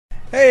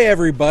Hey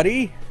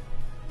everybody,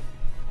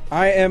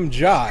 I am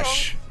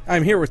Josh.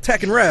 I'm here with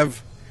Tech and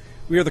Rev.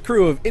 We are the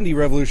crew of Indie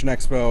Revolution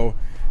Expo,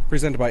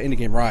 presented by Indie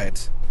Game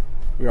Riot.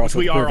 We are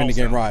also the crew of Indie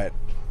Game Riot.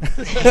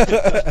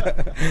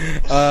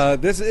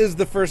 This is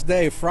the first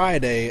day,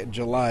 Friday,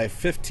 July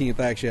 15th.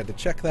 I actually had to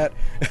check that.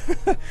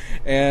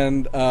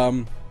 And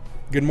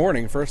good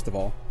morning, first of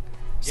all.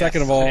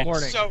 Second of all,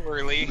 so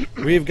early.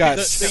 We've got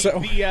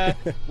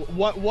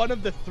one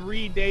of the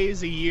 3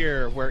 days a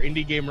year where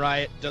Indie Game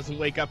Riot doesn't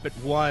wake up at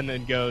 1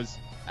 and goes,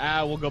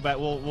 we'll go back.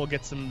 We'll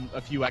get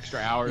a few extra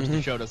hours.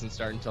 The show doesn't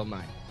start until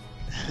 9.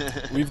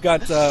 We've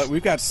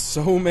got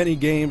so many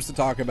games to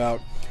talk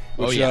about,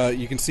 which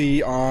you can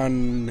see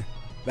on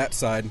that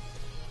side.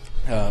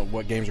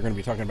 What games we're going to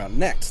be talking about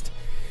next?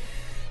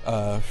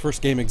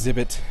 First game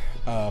exhibit.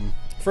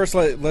 First,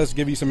 let's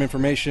give you some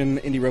information.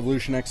 Indie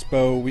Revolution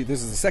Expo.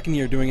 This is the second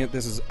year doing it.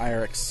 This is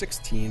IRX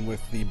 16 with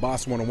the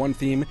Boss 101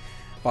 theme.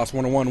 Boss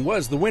 101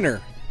 was the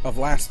winner of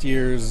last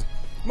year's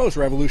Most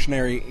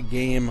Revolutionary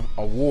Game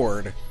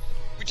Award.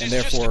 Which and is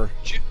therefore,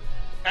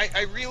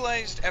 I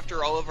realized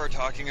after all of our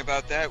talking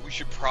about that, we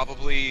should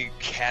probably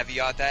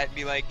caveat that and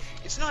be like,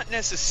 it's not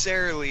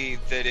necessarily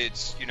that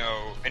it's, you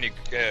know, an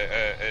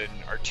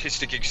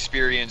artistic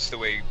experience the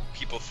way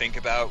people think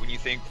about when you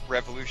think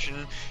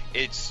Revolution.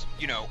 It's,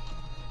 you know,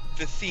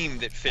 the theme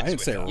that fits. I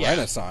didn't say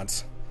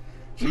Renaissance.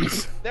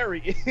 Jeez. There we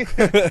go.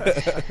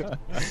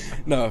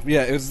 No,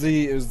 yeah,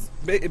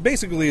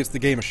 basically it's the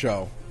game of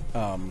show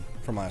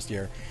from last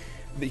year.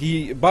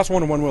 Boss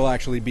 101 will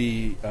actually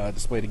be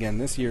displayed again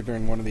this year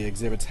during one of the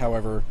exhibits.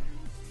 However,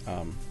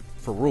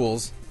 for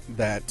rules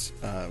that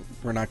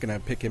we're not going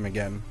to pick him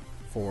again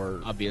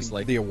for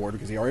obviously the award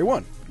because he already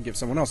won. Give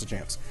someone else a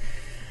chance.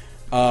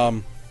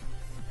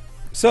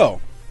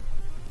 So,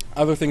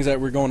 other things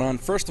that were going on.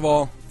 First of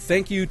all,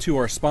 thank you to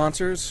our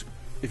sponsors.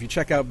 If you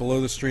check out below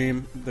the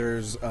stream,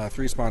 there's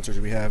 3 sponsors.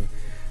 We have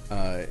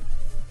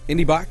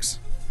IndieBox,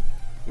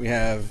 we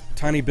have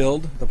Tiny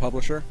Build, the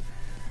publisher,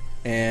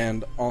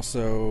 and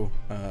also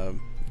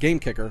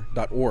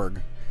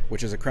GameKicker.org,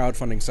 which is a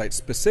crowdfunding site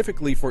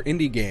specifically for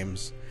indie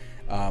games.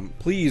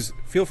 Please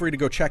feel free to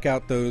go check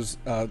out those.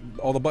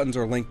 All the buttons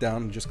are linked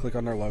down. Just click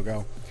on their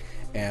logo.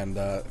 And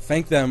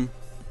thank them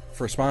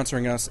for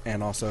sponsoring us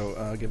and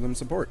also give them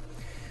support.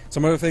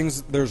 Some other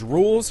things, there's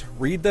rules.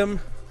 Read them.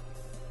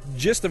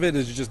 Gist of it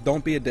is just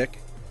don't be a dick.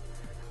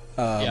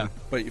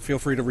 But feel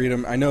free to read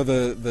them. I know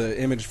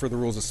the image for the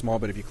rules is small,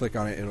 but if you click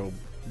on it, it'll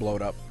blow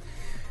it up.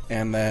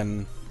 And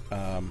then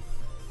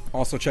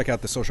also check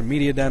out the social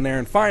media down there.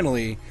 And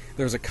finally,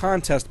 there's a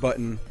contest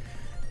button.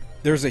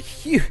 There's a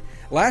huge...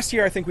 Last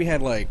year, I think we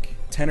had like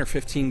 10 or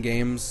 15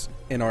 games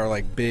in our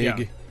like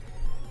big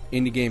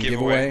indie game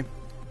giveaway.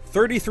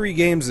 33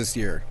 games this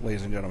year,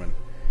 ladies and gentlemen.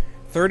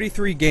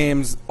 33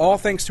 games, all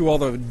thanks to all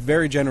the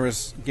very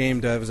generous game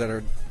devs that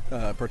are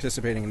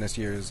participating in this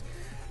year's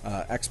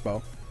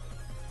expo.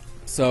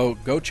 So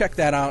go check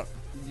that out.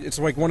 It's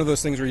like one of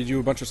those things where you do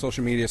a bunch of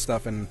social media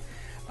stuff and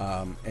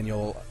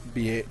you'll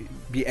be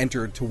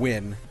entered to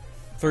win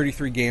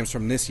 33 games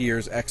from this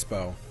year's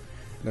expo.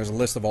 There's a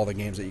list of all the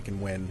games that you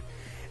can win.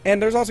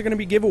 And there's also going to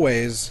be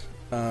giveaways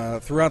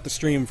throughout the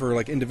stream for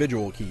like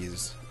individual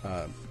keys.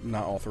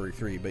 Not all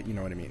 33, but you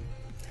know what I mean.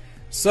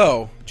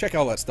 So, check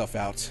all that stuff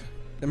out.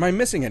 Am I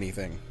missing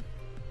anything?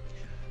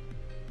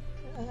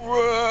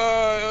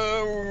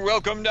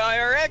 Welcome to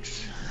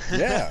IRX.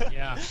 Yeah.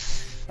 Yeah.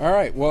 All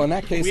right. Well, in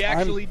that case, We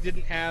actually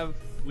didn't have...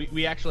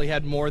 We actually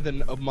had more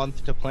than a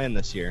month to plan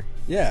this year.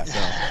 Yeah. So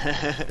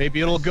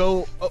maybe it'll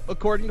go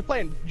according to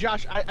plan.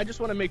 Josh, I just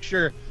want to make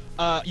sure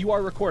you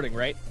are recording,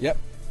 right? Yep.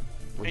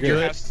 We're And good.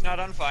 your house is not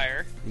on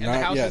fire. And the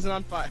house isn't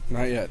on fire.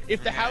 Not yet.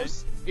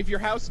 If your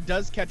house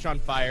does catch on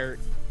fire,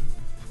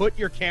 put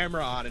your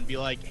camera on and be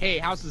like, "Hey,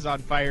 house is on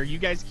fire. You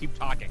guys keep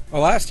talking."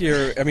 Well, last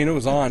year, I mean, it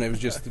was on. It was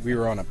just we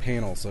were on a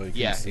panel, so you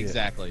couldn't see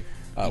exactly.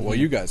 It. Well,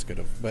 you guys could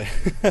have, but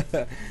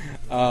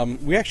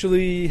we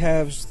actually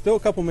have still a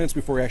couple minutes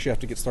before we actually have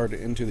to get started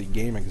into the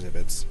game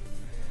exhibits.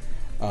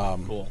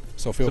 Cool.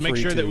 So feel free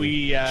make sure to that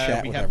we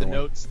chat we with have everyone. the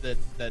notes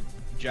that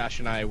Josh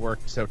and I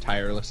worked so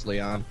tirelessly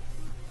on.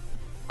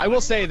 I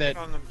will say that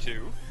On them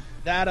too.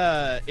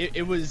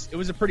 it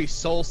was a pretty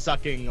soul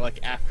sucking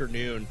like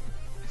afternoon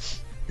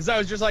because I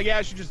was just like,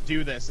 I should just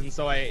do this, and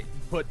so I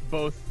put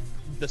both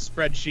the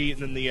spreadsheet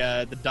and then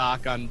the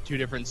doc on 2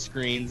 different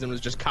screens and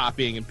was just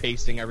copying and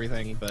pasting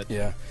everything. But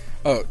yeah.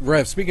 Oh,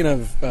 Rev, speaking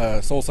of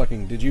soul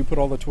sucking, did you put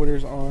all the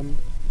Twitters on?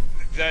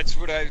 That's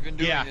what I've been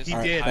doing this he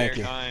entire did. Thank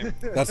you. time.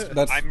 That's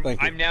I'm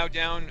thank you. now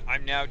down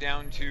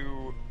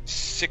to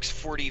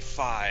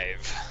 6:45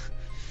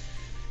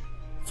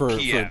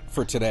 PM.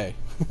 for today.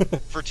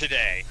 for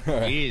today. All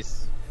right.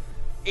 jeez.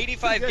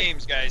 85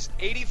 games, guys.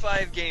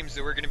 85 games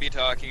that we're going to be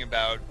talking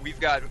about. We've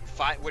got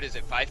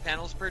 5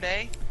 panels per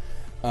day?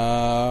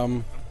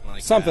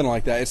 Something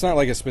like that. It's not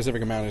like a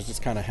specific amount. It's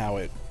just kind of how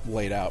it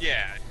laid out.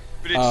 Yeah.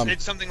 But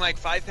it's something like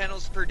 5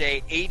 panels per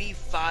day,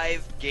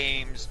 85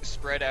 games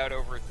spread out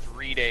over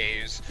 3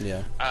 days.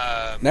 Yeah.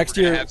 Next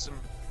year,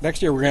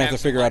 we're gonna have to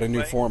figure out a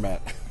new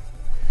format.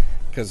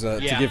 because to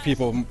Yeah. give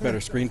people better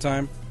screen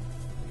time.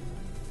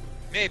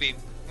 Maybe.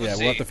 We'll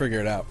have to figure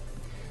it out.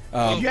 If you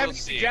have We'll any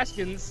see.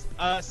 suggestions,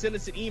 send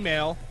us an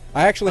email.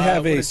 I actually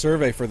have what a is-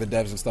 survey for the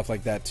devs and stuff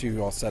like that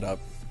too, all set up.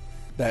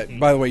 That, Mm-hmm.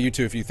 by the way, you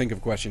two, if you think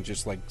of questions,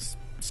 just like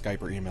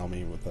Skype or email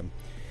me with them.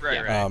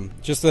 Right, right.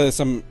 Just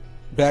some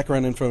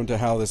background info into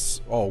how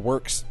this all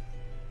works.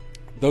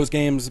 Those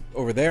games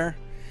over there,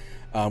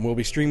 we'll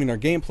be streaming our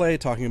gameplay,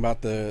 talking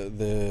about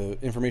the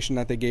information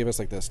that they gave us,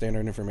 like the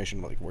standard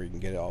information, like where you can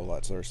get it, all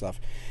that sort of stuff.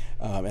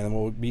 And then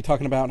we'll be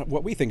talking about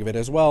what we think of it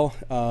as well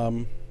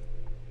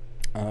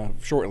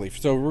shortly.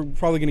 So we're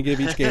probably going to give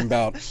each game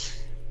about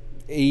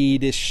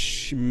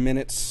 8-ish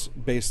minutes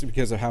based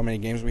because of how many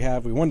games we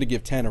have. We wanted to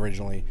give 10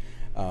 originally,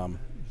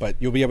 but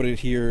you'll be able to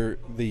hear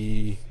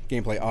the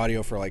gameplay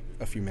audio for like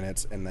a few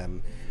minutes, and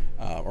then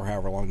or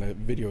however long the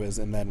video is,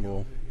 and then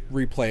we'll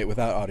replay it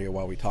without audio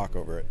while we talk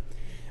over it.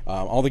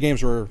 All the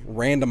games were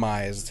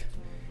randomized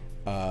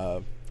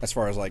as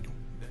far as like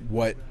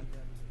what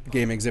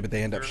game exhibit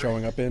they end up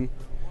showing up in.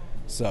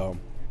 So,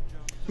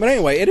 but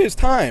anyway, it is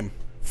time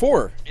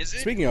for. Is it?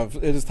 Speaking of,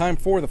 it is time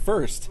for the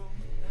first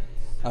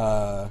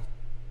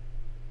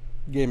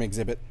game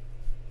exhibit.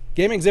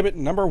 Game exhibit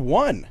number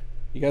 1.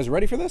 You guys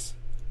ready for this?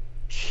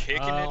 Kicking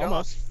it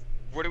almost. off.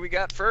 What do we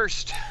got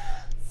first?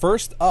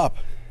 First up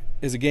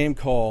is a game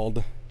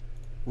called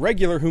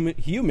Regular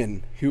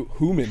Human.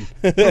 Humans.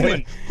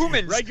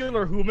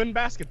 Regular human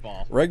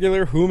basketball.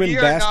 Regular Human We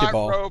are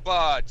Basketball. not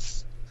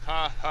robots.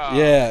 Ha ha.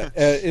 Yeah,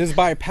 it is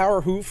by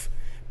Powerhoof.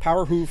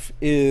 Powerhoof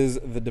is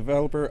the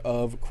developer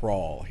of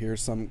Crawl.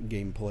 Here's some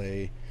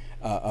gameplay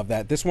of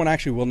that. This one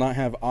actually will not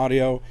have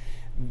audio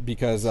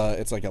because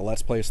it's like a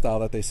Let's Play style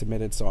that they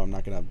submitted, so I'm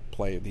not going to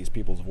play these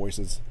people's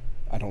voices.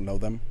 I don't know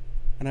them,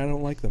 and I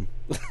don't like them.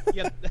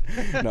 Yeah.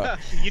 No.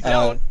 You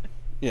don't.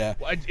 Yeah.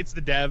 Well, it's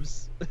the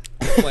devs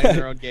playing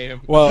their own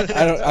game. Well,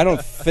 I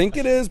don't think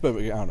it is, but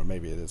I don't know.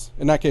 Maybe it is.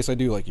 In that case, I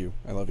do like you.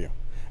 I love you.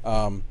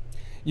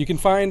 You can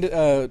find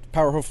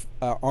Powerhoof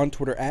on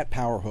Twitter at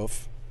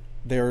Powerhoof.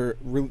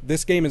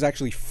 This game is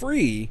actually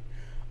free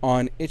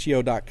on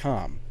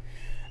itch.io.com.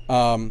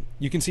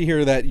 You can see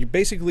here that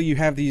you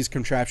have these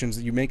contraptions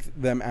that you make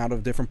them out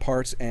of different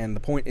parts, and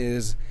the point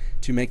is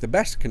to make the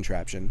best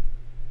contraption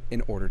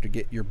in order to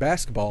get your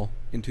basketball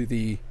into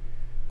the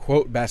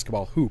quote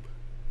basketball hoop.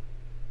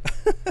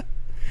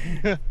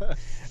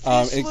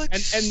 This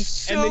looks and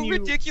so then you-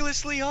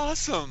 ridiculously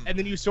awesome. And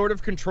then you sort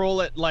of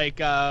control it like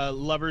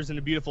Lovers in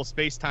a Beautiful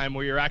Space Time,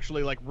 where you're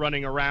actually like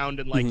running around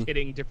and like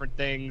hitting different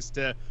things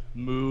to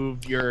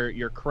move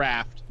your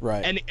craft.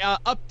 Right. And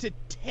up to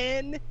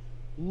 10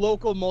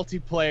 local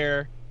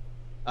multiplayer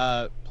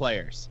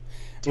players.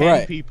 10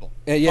 Right. people.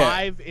 Yeah.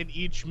 5 in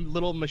each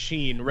little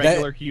machine,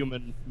 regular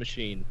human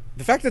machine.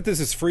 The fact that this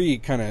is free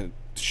kind of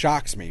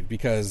shocks me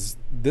because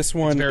this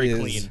one very is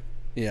clean.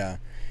 Yeah,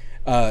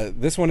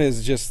 this one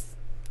is just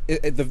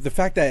the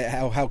fact that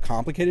how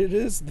complicated it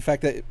is. The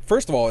fact that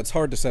first of all, it's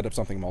hard to set up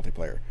something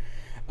multiplayer.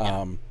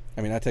 I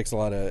mean, that takes a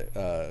lot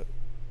of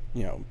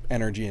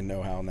energy and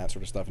know-how and that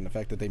sort of stuff. And the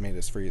fact that they made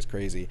this free is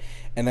crazy.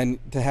 And then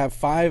to have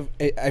 5,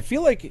 I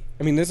feel like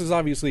this is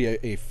obviously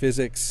a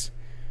physics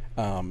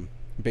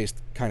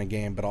based kind of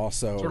game, but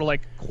also Sort of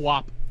like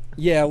QWOP.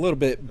 yeah, a little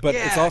bit. But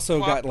it's Yeah, also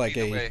got cooperative like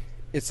either way.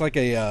 it's like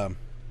a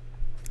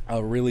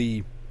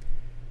really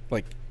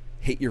like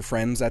hate your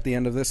friends at the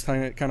end of this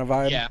kind of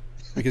vibe. Yeah.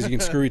 Because you can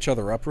screw each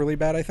other up really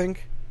bad, I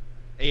think.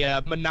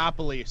 A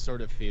Monopoly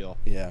sort of feel.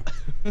 Yeah.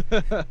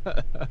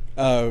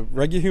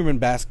 Regular Human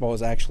Basketball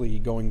is actually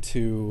going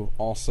to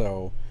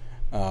also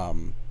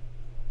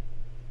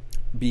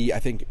be, I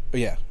think,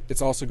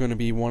 it's also going to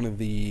be one of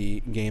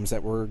the games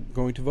that we're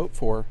going to vote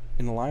for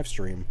in the live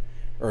stream,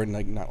 or in,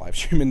 like, not live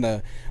stream, in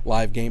the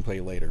live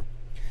gameplay later.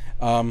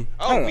 I don't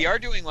know. We are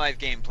doing live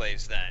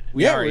gameplays then.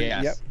 We are,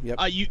 yes. Yep.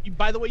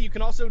 By the way, you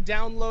can also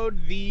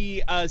download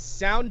the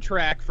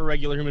soundtrack for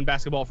Regular Human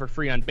Basketball for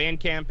free on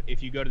Bandcamp.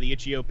 If you go to the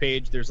itch.io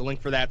page, there's a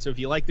link for that. So if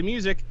you like the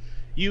music,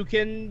 you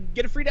can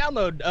get a free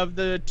download of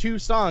the 2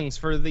 songs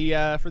for the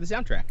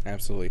soundtrack.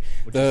 Absolutely.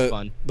 Which is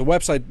fun. The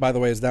website, by the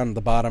way, is down at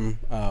the bottom.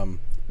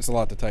 It's a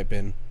lot to type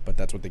in, but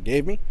that's what they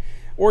gave me.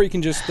 Or you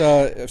can just,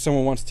 if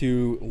someone wants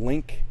to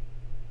link...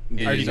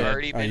 It's did.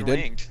 already Oh, you been did?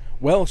 linked.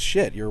 Well,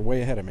 shit, you're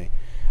way ahead of me.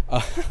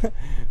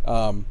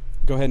 Go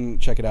ahead and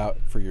check it out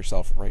for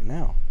yourself right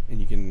now, and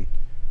you can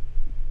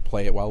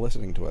play it while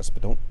listening to us.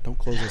 But don't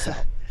close this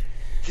out.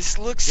 This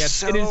looks Yes,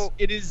 so...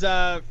 it is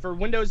for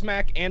Windows,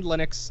 Mac, and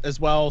Linux as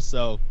well.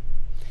 So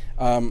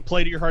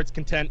play to your heart's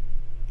content.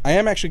 I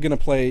am actually going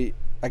to play.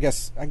 I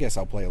guess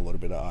I'll play a little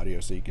bit of audio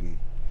so you can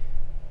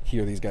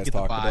hear these guys Get the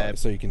talk about it, vibe.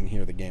 so you can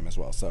hear the game as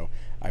well. So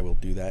I will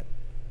do that.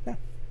 Yeah.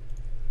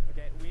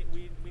 Okay,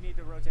 we need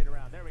to rotate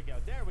around. There we go.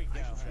 There we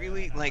go.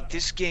 Really, like,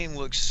 this game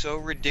looks so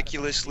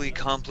ridiculously,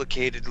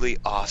 complicatedly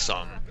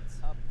awesome.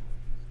 Up.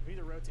 We need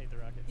to rotate the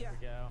rocket. Yeah. There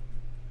we go.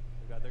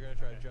 Oh God, they're gonna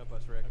try to jump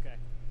us, Rick. Okay.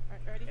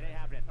 Alright, ready? It ain't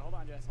happening. Hold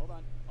on, Jess. Hold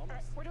on. Almost.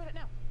 Alright, we're doing it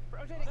now.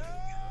 Rotating.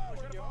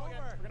 We're gonna fall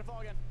again. We're gonna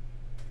fall again.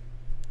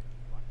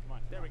 Come on, come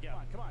on. There we go. Come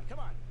on, come on, come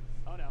on.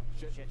 Oh no.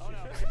 Shit. Oh no.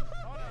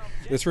 Oh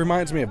no. This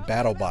reminds me of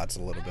BattleBots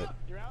a little bit.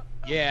 You're out?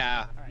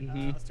 Yeah. All right,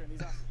 Mhm. let's turn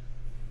these off.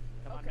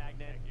 Come on,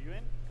 Magnet. You in?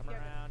 Come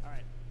around. All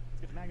right.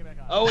 Let's get the magnet back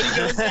on. Oh, and he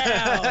goes down.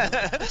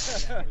 Yeah,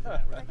 where's the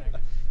magnet?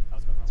 I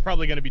was going wrong. It's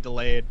probably going to be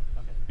delayed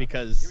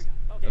because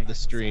of the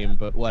stream,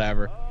 but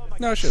whatever. Oh my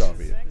No, it should all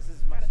be. This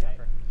is much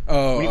tougher.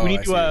 Oh, We I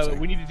need see what you're to saying.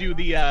 we need to do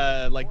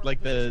the like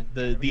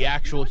the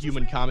actual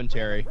human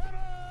commentary.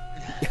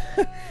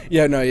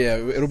 Yeah, no, yeah,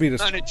 it'll be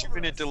this. On a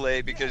 2-minute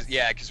delay because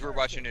we're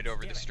watching it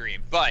over the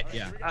stream. But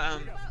Yeah.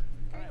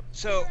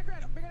 So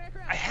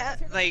I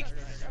had like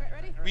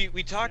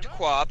we talked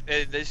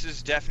QWOP. This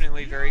is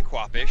definitely very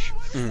QWOP-ish.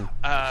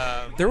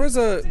 There was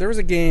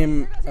a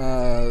game,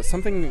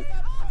 something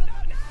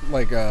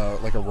like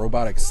a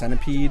robotic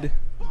centipede.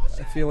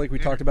 I feel like we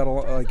talked about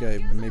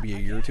maybe a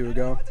year or two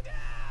ago.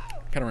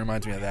 Kind of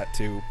reminds me of that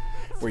too,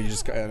 where you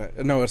just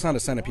no, it's not a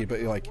centipede, but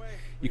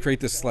you create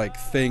this like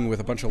thing with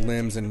a bunch of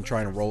limbs and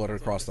try and roll it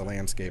across the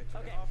landscape.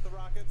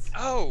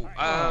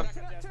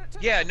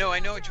 Yeah, no, I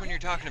know which one you're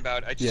talking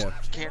about. I just Yeah.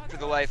 can't for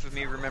the life of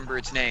me remember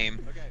its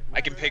name. I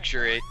can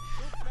picture it.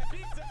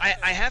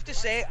 I have to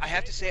say,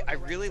 I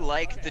really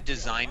like the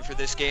design for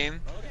this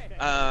game.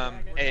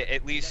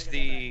 At least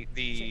the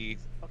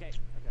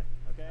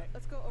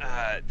Let's go.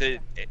 the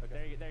There you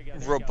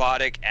go.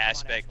 robotic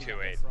aspect to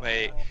it.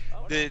 Like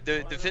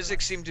the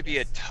physics seem to be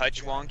a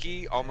touch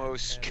wonky,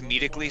 almost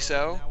comedically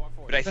so.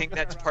 But I think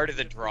that's part of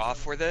the draw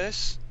for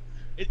this.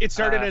 It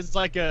started as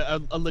like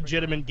a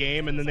legitimate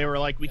game, and then they were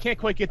like, we can't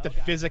quite get the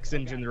physics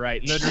engine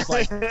right, and they're just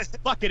like,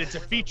 fuck it, it's a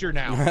feature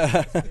now.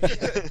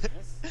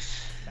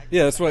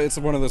 Yeah, that's why it's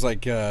one of those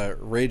like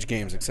rage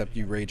games, except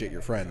you rage at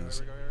your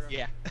friends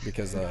Yeah.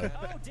 because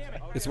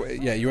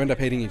you end up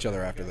hating each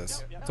other after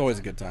this. It's always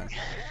a good time.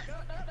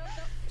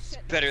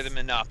 Better than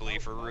Monopoly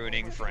for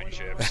ruining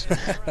friendships. Go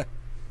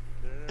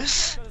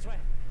this way.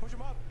 Push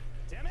him up.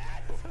 Damn it!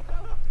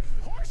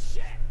 Horse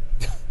shit!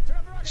 Turn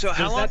up the rocket. So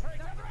Does that-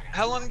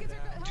 how long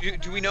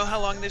do we know how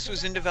long this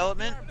was in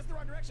development? That's the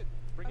wrong direction.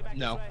 Bring it back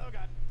No. this way. Oh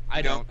god.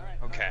 I don't.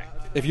 Okay,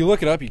 If you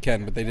look it up, you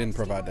can, but they didn't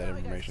provide that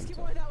information. Keep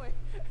So. going that way.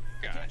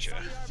 gotcha.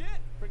 Shit!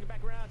 Bring it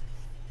back around.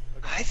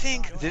 I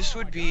think this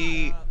would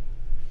be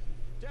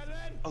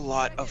a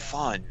lot of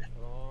fun.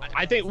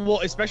 I think,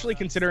 well, especially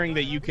considering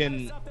that you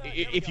can,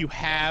 if you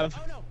have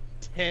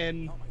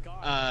 10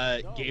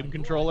 game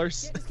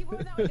controllers, Just keep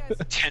going that way, guys.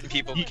 10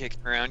 people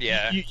kicking around,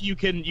 yeah. you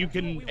can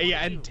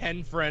and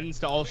 10 friends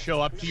to all show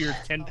up to your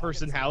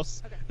 10-person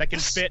house that can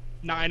fit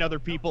 9 other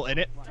people in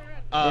it.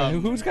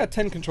 Who's got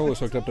 10 controllers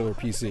hooked up to their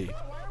PC?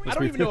 I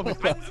don't even know if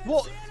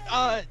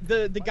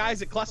the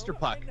guys at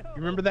Clusterpuck, you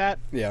remember that?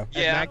 Yeah.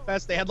 Yeah. At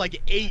MagFest, they had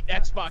like 8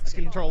 Xbox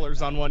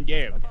controllers on one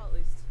game, Well, at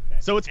least.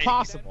 so it's And-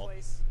 possible.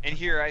 And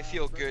here I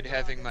feel good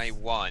having my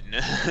one.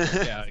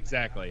 Yeah,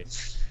 exactly.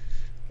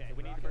 Okay,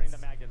 we need to bring the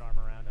magnet arm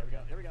around. There we go.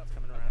 There we go. It's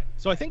coming around.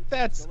 So I think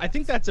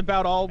that's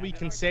about all we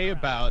can say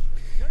about.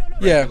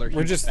 Yeah, regular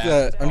we're just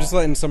human I'm just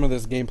letting some of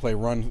this gameplay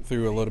run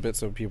through a little bit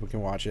so people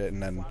can watch it,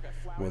 and then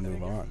we'll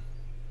move on.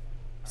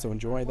 So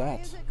enjoy Why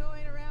that. is it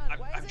going around?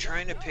 Why is I'm it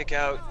trying to going pick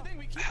around? out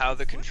how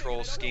the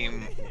control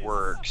scheme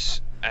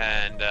works,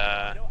 and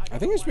I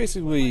think it's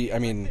basically, I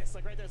mean, It's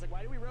like right there. It's like,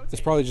 why do we rotate?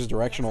 it's probably just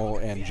directional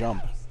and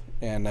jump,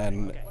 and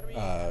then,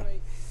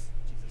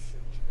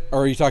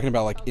 or are you talking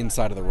about like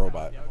inside of the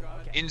robot?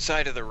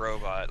 inside of the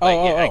robot.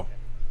 Oh.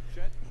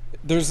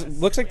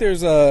 Looks like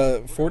there's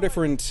 4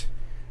 different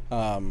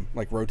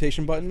like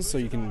rotation buttons, so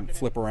you can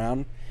flip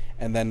around,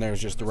 and then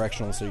there's just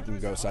directional, so you can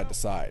go side to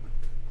side,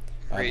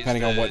 Raise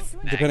depending on the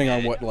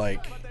what magnet.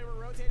 like They were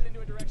rotated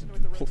into a direction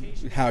with the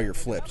rotation. how you're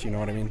flipped. You know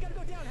what I mean?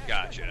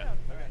 Gotcha. Okay,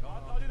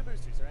 I'll do the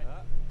boosters, all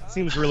right?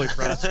 Seems really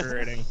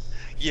frustrating.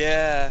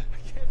 Yeah.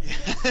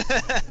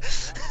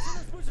 Boosters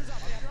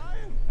off, I'm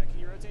trying. Can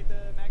you rotate the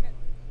magnet?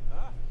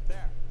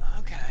 There.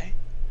 Okay.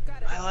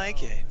 Got it. I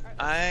like it.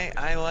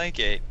 I like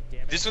it.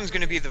 This one's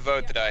gonna be the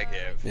vote that I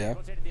give. Yeah.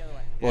 Rotate it the other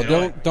way. Well, You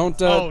know don't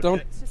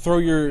throw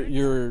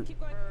your Keep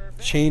going.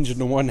 change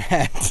into one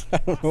hat. I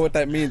don't know what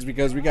that means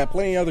because we got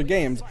plenty of other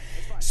games.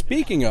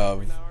 Speaking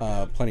of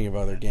plenty of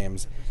other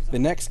games, the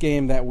next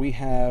game that we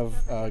have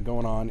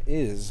going on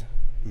is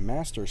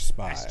Master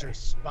Spy.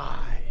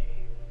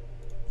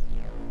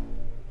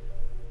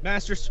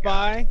 Master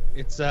Spy.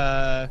 It's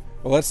Well,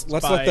 let's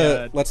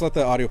Spy, let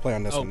the audio play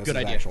on this oh, one. This good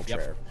is idea. the actual Yep,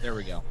 trailer. there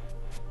we go.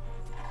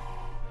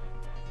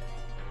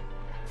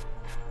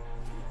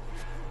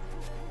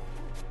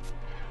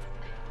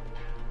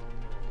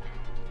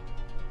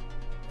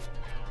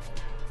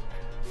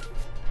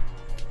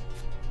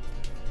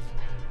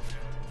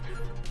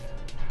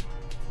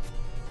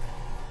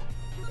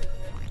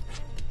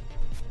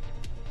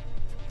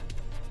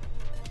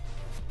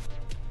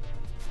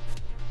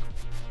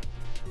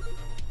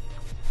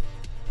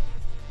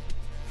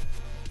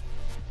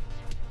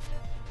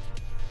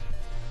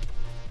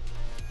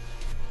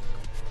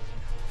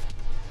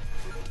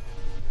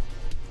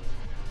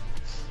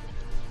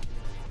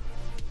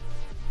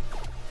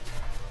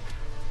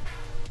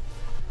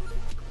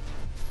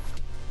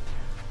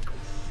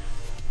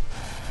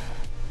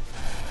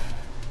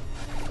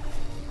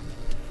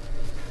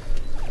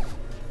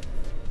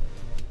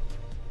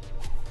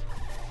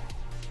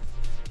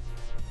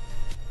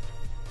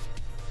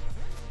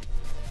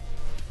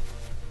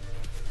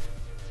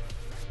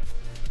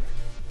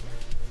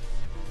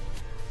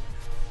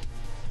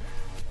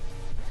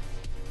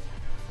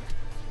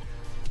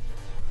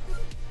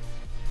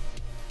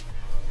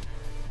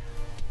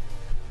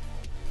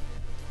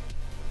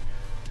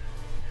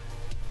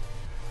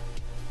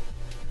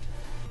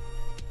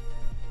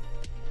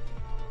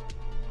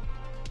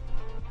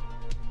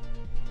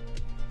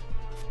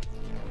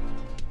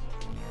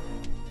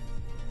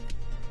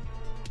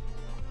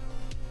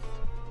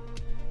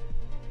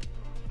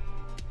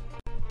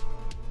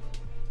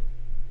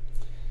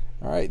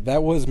 right,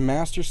 that was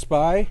Master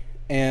Spy,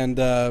 and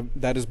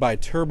that is by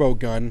Turbo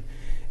Gun.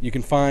 You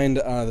can find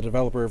the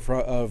developer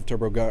of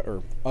Turbo Gun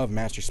or of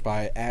Master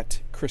Spy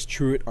at Chris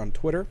Truitt on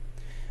Twitter.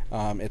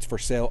 It's for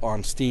sale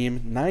on Steam,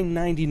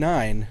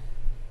 $9.99,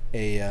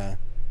 a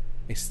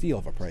steal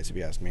of a price if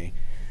you ask me.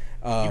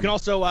 You can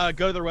also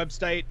go to their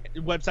website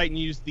and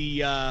use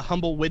the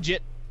Humble widget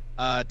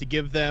to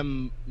give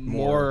them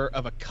more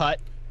of a cut.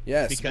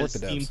 Yeah, because support the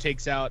Steam devs.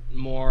 takes out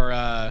more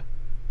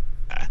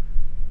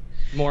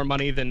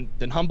money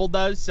than Humble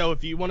does. So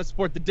if you want to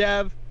support the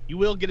dev, you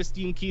will get a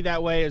Steam key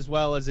that way, as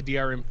well as a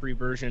DRM-free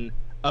version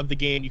of the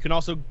game. You can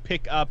also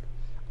pick up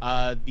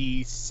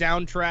the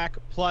soundtrack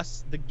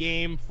plus the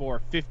game for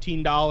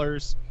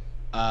 $15,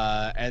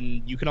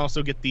 and you can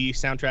also get the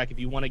soundtrack if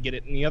you want to get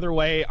it any other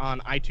way on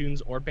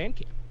iTunes or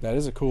Bandcamp. That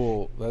is a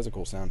cool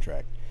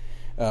soundtrack.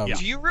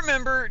 Do you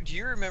remember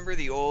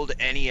the old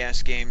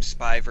NES game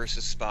Spy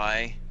vs.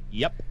 Spy?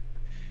 Yep.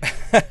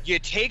 You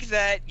take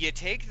that,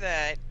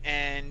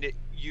 and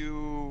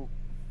you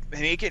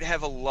make it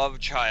have a love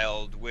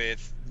child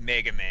with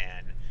Mega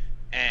Man,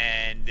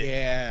 and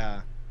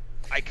Yeah.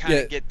 I kind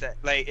of get that.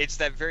 Like, it's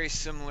that very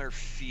similar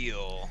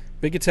feel.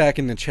 Big Attack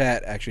in the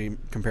chat actually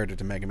compared it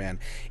to Mega Man.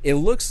 It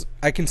looks,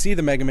 I can see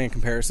the Mega Man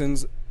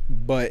comparisons,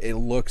 but it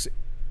looks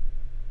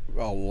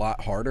a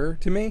lot harder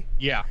to me.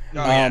 Yeah.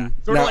 Yeah.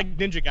 Sort now- of like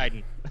Ninja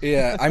Gaiden.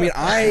 Yeah, I mean,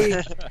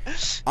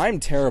 I'm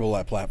terrible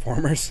at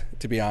platformers,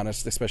 to be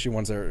honest, especially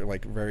ones that are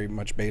like very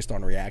much based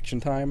on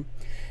reaction time,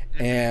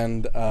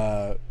 and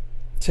to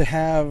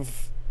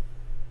have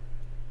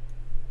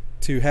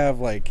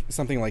like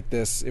something like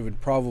this, it would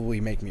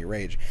probably make me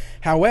rage.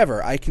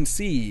 However, I can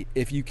see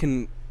if you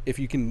can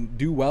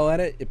do well at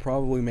it, it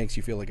probably makes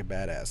you feel like a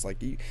badass. Like,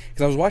 because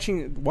I was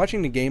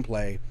watching the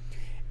gameplay.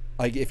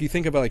 Like, if you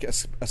think about like a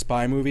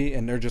spy movie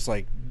and they're just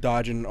like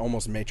dodging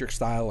almost Matrix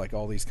style, like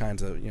all these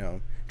kinds of, you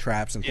know,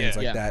 traps and things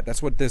like that.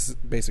 That's what this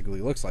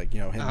basically looks like. You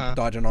know, him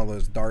dodging all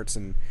those darts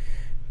and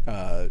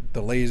the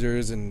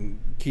lasers and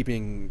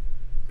keeping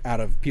out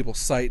of people's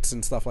sights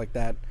and stuff like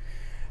that.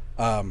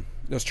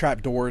 Those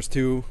trap doors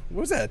too. What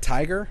was that? A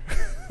tiger?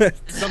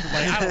 Something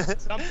like I don't know,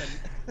 something.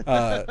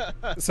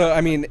 So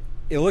I mean,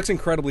 it looks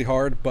incredibly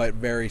hard, but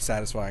very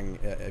satisfying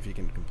if you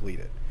can complete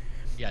it.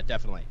 Yeah,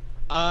 definitely.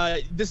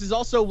 This is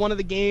also one of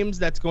the games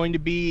that's going to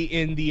be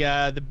in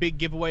the big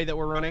giveaway that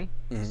we're running.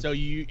 Mm-hmm. So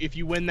if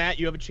you win that,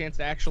 you have a chance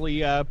to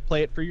actually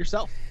play it for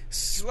yourself.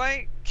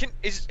 I'm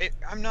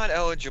not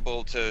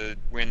eligible to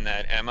win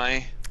that, am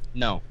I?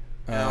 No.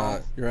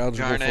 No. You're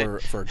eligible Darn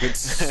it. for a good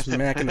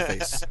smack in the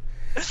face.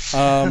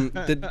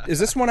 Does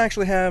this one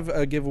actually have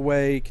a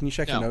giveaway? Can you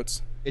check the No.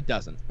 notes? It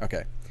doesn't.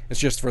 Okay, it's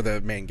just for the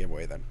main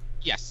giveaway then.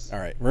 Yes. All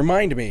right.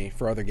 Remind me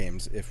for other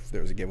games if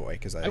there's a giveaway,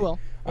 because I will.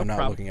 No I'm not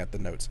problem. looking at the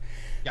notes.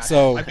 Got it.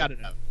 So I've got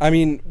it up. I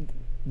mean,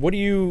 what do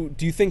you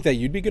think that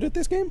you'd be good at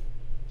this game?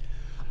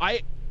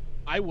 I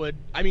would.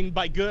 I mean,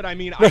 by good, I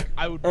mean I would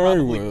I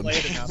probably would. play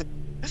it enough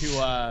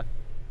to.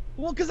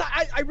 Well, because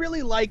I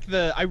really like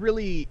I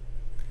really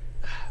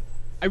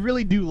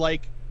do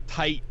like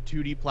tight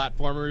 2D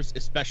platformers,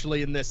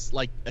 especially in this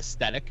like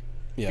aesthetic.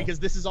 Yeah. Because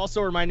this is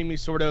also reminding me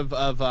sort of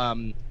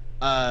Yahtzee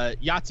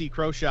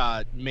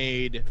Croshaw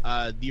made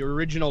the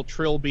original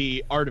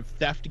Trilby Art of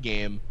Theft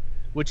game,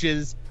 which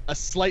is a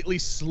slightly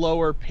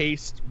slower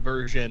paced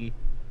version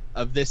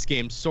of this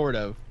game, sort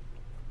of.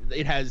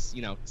 It has,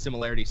 you know,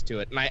 similarities to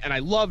it, and I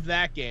love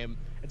that game.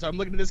 And so I'm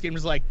looking at this game,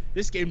 just like,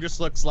 this game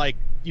just looks like,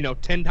 you know,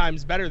 10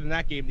 times better than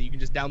that game that you can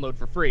just download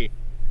for free.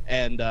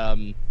 And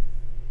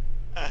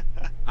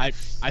I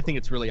think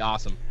it's really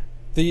awesome.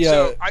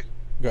 Go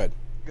ahead.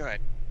 Go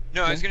ahead.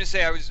 No, I was gonna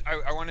say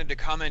I wanted to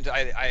comment.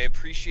 I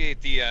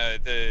appreciate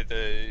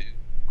the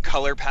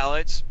color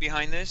palettes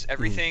behind this.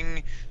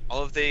 Everything,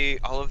 all of the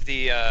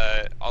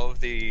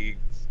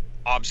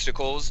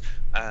obstacles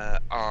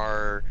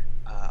are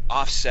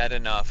offset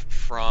enough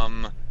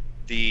from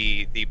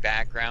the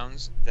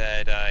backgrounds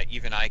that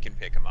even I can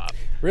pick them up.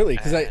 Really?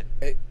 Because I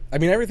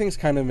mean, everything's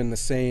kind of in the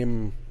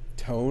same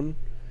tone.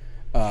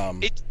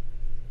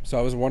 So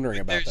I was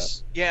wondering about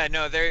that. Yeah,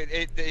 no,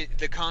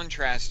 the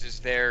contrast is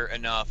there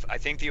enough. I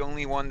think the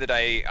only one that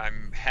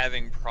I'm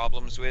having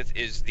problems with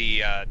is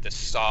the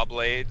saw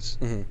blades.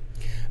 Mm-hmm.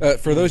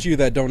 For those of you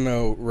that don't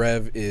know,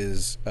 Rev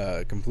is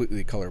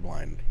completely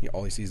colorblind.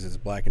 All he sees is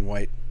black and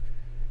white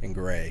and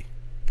gray,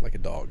 like a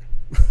dog.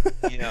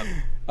 Yeah.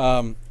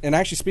 And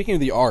actually, speaking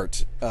of the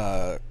art,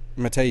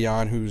 Matei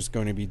Jan, who's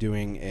going to be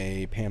doing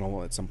a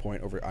panel at some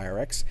point over at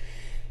IRX,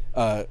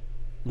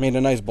 made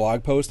a nice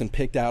blog post and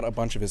picked out a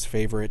bunch of his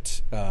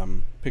favorite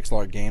pixel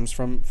art games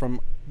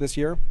from this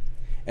year,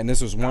 and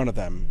this was one of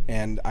them.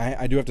 And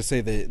I do have to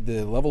say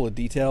the level of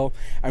detail.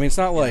 I mean, it's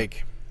not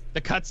like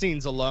The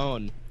cutscenes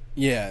alone,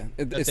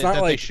 it's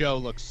not like they show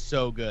looks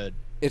so good.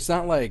 It's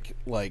not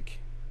like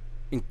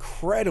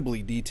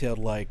incredibly detailed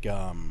like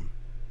I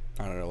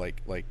don't know,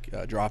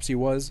 like Dropsy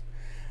was,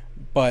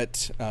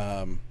 but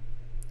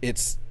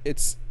it's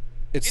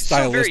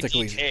so very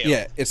stylistically,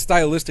 detailed. it's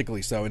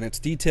stylistically so, and it's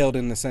detailed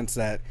in the sense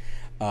that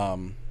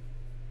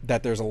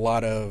that there's a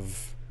lot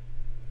of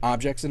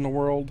objects in the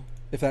world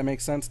if that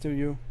makes sense to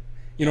you.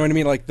 You know what I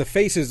mean? Like, the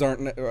faces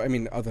aren't, I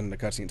mean, other than the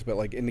cutscenes, but,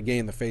 like, in the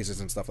game, the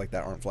faces and stuff like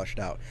that aren't fleshed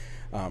out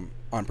on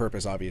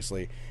purpose,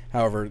 obviously.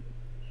 However,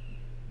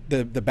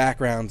 the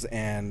backgrounds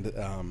and,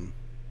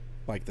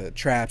 like, the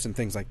traps and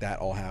things like that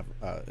all have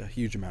a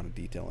huge amount of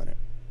detail in it.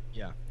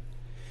 Yeah.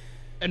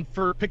 And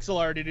for pixel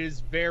art, it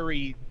is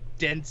very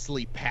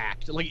densely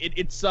packed. Like,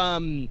 it's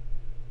I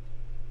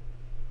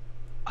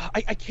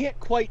can't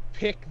quite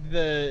pick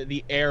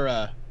the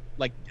era.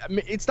 Like, I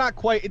mean, it's not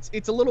quite,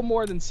 it's a little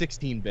more than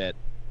 16-bit.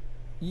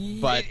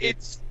 But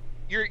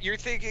you're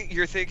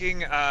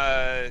thinking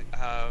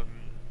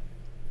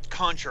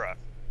Contra.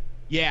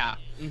 Yeah.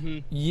 Mm-hmm.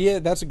 Yeah,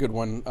 that's a good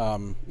one.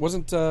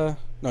 Wasn't no,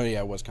 yeah,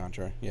 it was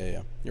Contra.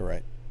 Yeah, you're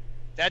right.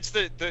 That's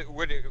the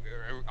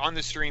on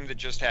the stream that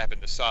just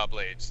happened. The saw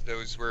blades.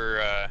 Those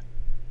were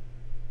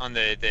on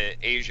the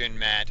Asian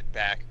matte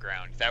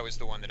background. That was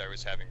the one that I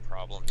was having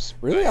problems.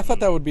 Really, I thought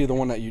that would be the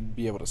one that you'd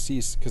be able to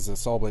see because the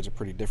saw blades are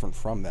pretty different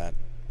from that.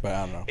 But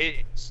I don't know.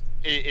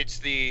 It's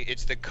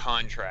the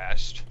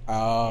contrast.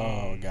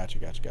 Oh, gotcha.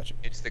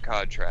 It's the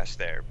contrast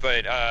there,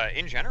 but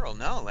in general,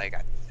 no. Like,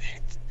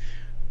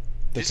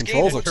 the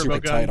controls look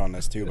super tight on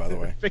this too. By the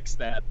way, fix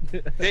that.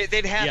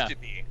 They'd have to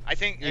be. I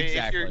think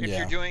exactly. if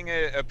you're doing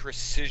a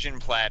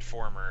precision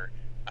platformer,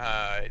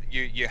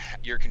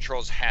 your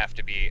controls have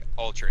to be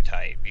ultra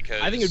tight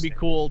because I think it'd be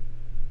cool.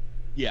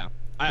 Yeah,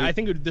 I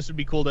think this would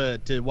be cool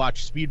to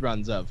watch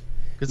speedruns of,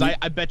 because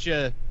I bet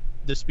you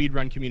the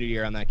speedrun community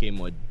around that game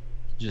would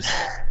just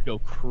go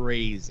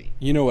crazy.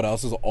 You know what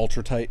else is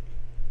ultra tight?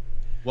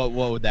 What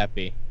would that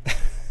be?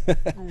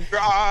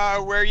 Where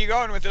are you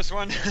going with this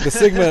one?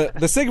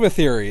 The Sigma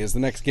Theory is the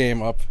next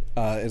game up.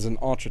 Is an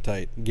ultra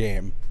tight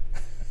game.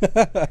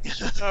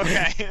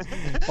 Okay.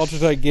 Ultra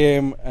tight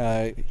game.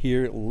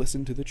 Here,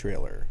 listen to the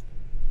trailer.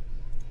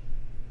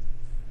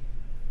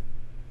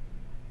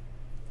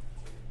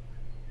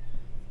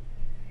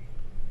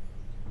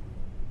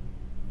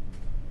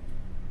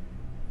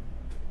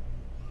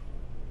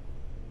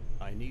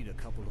 I need a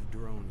couple of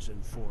drones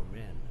and 4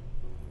 men.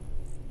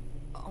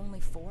 Only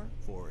 4?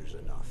 4 is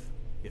enough,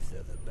 if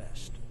they're the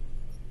best.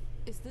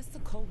 Is this the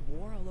Cold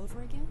War all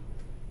over again?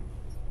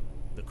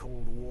 The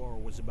Cold War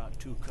was about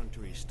 2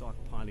 countries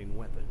stockpiling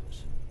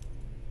weapons.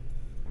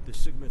 The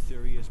Sigma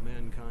Theory is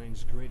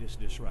mankind's greatest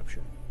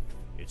disruption.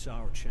 It's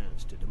our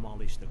chance to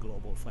demolish the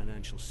global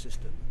financial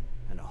system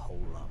and a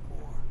whole lot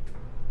more.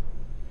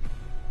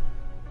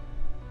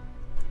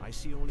 I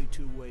see only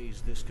 2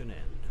 ways this can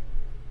end.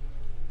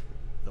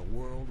 The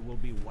world will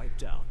be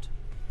wiped out,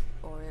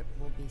 Or it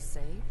will be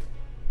saved?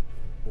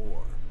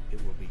 or it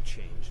will be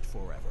changed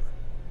forever.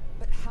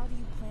 But how do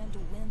you plan to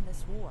win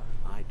this war?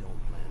 I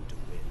don't plan to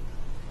win,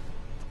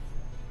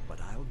 but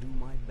I'll do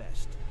my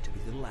best to be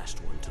the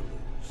last one to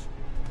lose.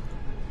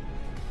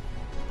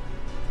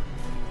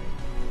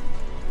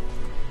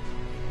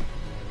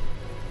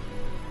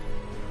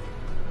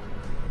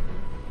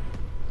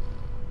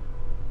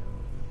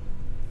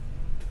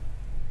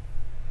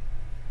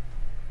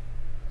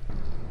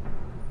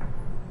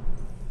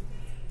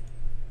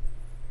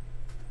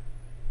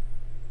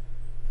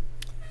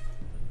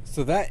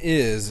 So that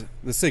is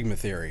the Sigma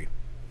Theory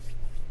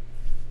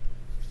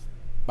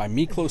by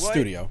Miklo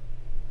Studio.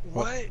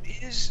 What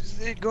is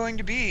it going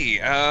to be?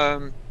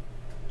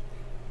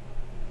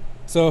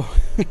 So,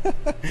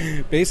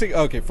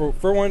 okay,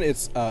 for one,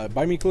 it's by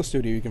Miklo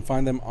Studio. You can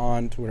find them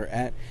on Twitter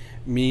at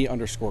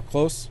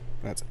me_close.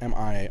 That's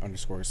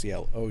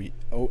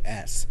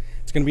MI_CLOS.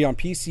 It's going to be on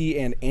PC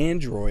and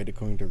Android,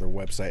 according to their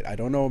website. I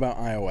don't know about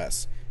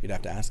iOS. You'd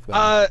have to ask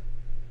them.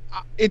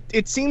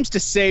 It seems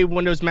to say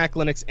Windows, Mac,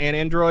 Linux, and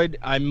Android.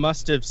 I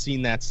must have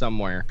seen that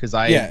somewhere, because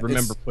I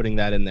remember putting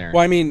that in there.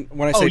 Well, I mean,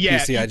 when I say yeah,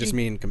 PC, I just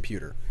mean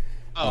computer.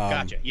 Oh,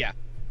 gotcha, yeah.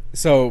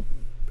 So,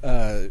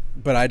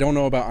 but I don't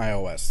know about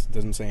iOS. It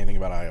doesn't say anything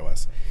about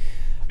iOS.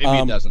 Maybe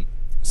it doesn't.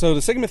 So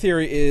the Sigma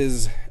Theory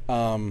is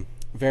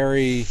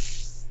very...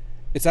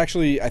 It's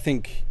actually, I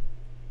think,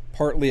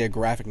 partly a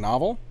graphic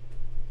novel.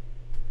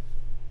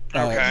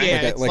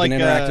 Okay. Like an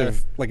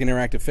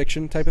interactive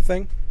fiction type of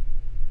thing.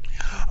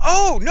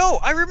 Oh no,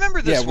 I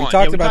remember this one. We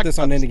talked about this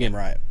on Indie Game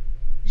Riot.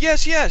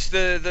 Yes,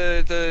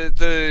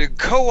 the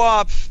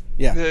co-op.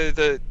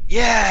 Yeah.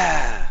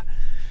 Yeah.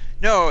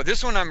 No,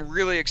 this one I'm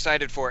really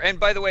excited for. And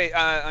by the way,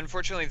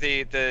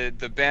 unfortunately,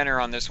 the banner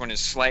on this one is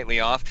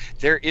slightly off.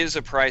 There is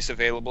a price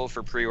available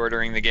for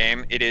pre-ordering the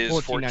game. It is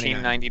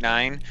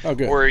 $14.99. Oh,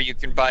 good. Or you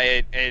can buy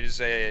it as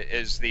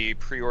the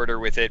pre-order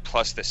with it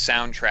plus the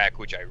soundtrack,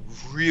 which I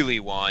really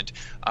want,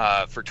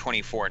 for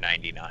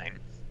 $24.99.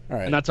 All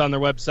right. And that's on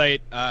their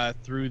website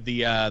through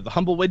the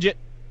Humble widget.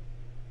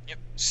 Yep.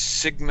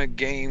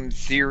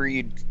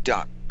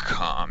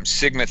 SigmaGameTheory.com.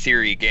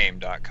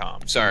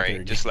 SigmaTheoryGame.com.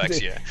 Sorry,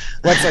 dyslexia.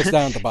 Website's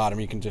down at the bottom.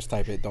 You can just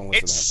type it. Don't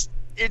listen to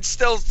that. It's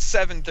still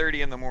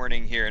 7:30 in the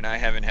morning here, and I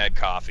haven't had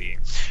coffee.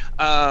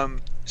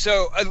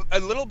 So a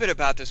little bit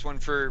about this one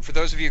for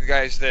those of you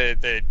guys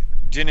that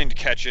didn't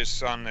catch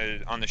us on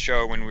the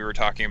show when we were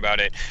talking about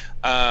it.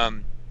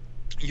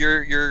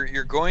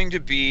 You're going to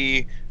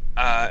be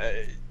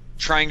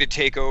trying to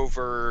take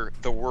over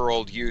the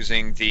world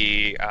using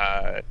the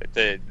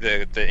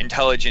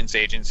intelligence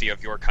agency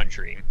of your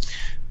country,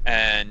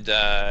 and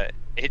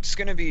it's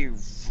going to be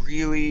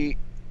really.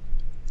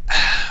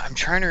 I'm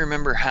trying to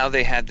remember how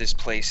they had this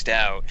placed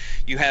out.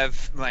 You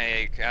have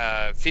like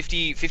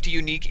 50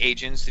 unique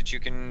agents that you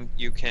can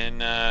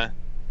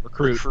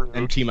Recruit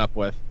and team up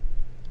with.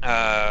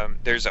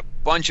 There's a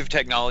bunch of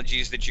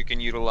technologies that you can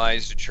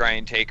utilize to try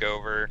and take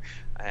over,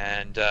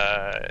 and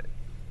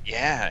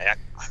yeah.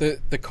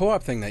 The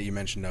co-op thing that you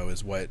mentioned, though,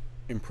 is what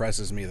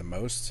impresses me the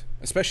most,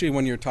 especially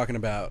when you're talking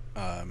about.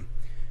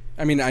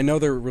 I mean, I know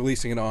they're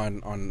releasing it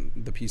on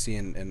the PC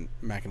and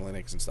Mac and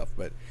Linux and stuff,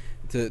 but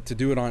to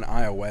do it on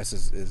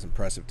iOS is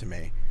impressive to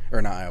me.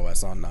 Or not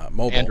iOS, on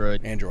mobile.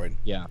 Android.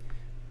 Yeah.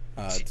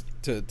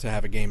 To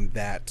have a game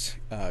that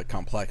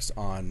complex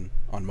on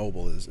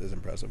mobile is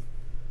impressive.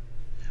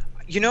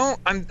 You know,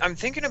 I'm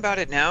thinking about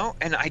it now,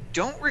 and I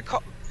don't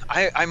recall.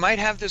 I might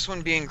have this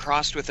one being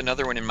crossed with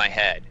another one in my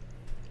head.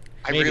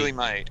 I Maybe. really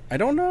might. I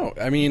don't know.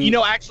 I mean, You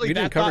know, actually, we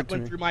that didn't cover thought it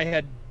went too- through my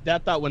head.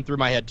 That thought went through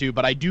my head too,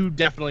 but I do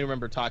definitely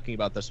remember talking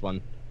about this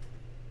one.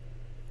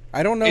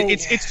 I don't know.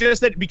 It's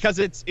just that because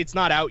it's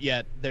not out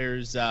yet.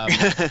 There's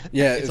yeah,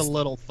 it's a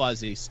little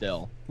fuzzy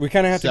still. we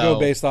kind of have to go So-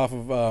 based off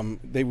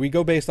of we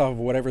go based off of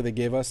whatever they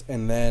give us,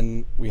 and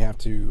then we have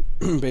to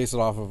base it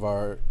off of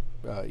our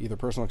either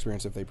personal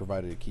experience if they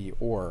provided a key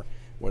or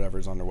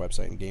whatever's on their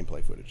website and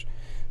gameplay footage.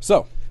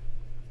 So,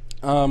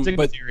 It's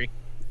but theory.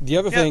 the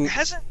other thing,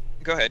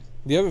 Go ahead.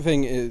 the other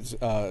thing is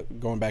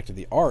going back to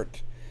the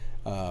art.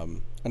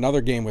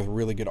 Another game with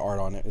really good art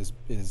on it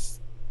is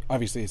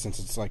obviously, since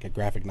it's like a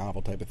graphic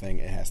novel type of thing,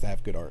 it has to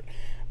have good art.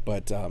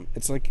 But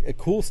it's like a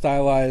cool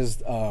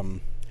stylized.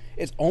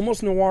 It's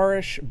almost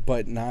noirish,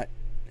 but not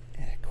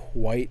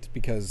quite,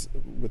 because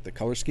with the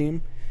color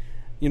scheme,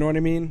 you know what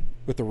I mean,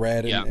 with the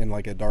red Yeah. and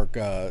like a dark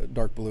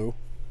blue.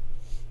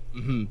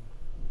 Mm-hmm.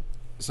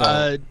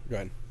 So go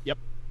ahead. Yep.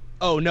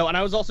 Oh no, and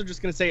I was also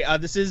just gonna say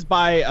this is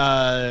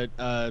by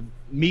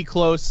Me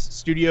Close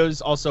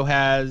Studios. Also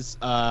has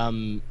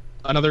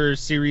another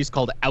series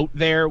called Out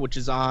There, which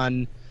is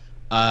on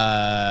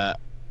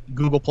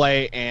Google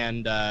Play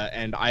and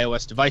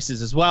iOS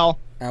devices as well.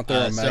 Out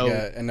there, Omega,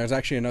 so- and there's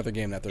actually another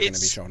game that they're going to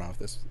be It's- showing off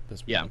this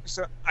week. Yeah.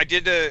 So I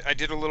did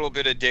a little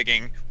bit of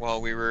digging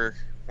while we were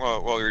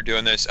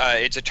doing this.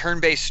 It's a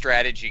turn-based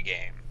strategy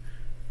game.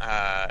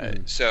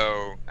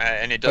 So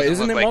and it But doesn't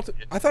isn't look it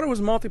like I thought it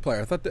was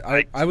multiplayer. I thought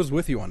that I was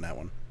with you on that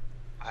one.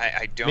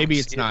 I don't Maybe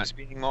see it's it not. as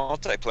being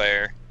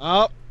multiplayer.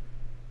 Oh,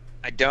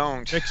 I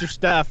don't. fix your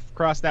stuff.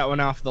 Cross that one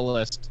off the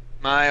list.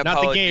 My Not the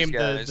apologies, game,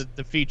 guys.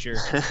 the feature.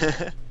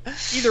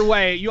 Either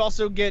way, you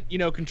also get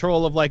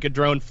control of like a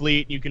drone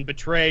fleet. You can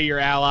betray your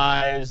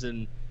allies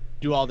and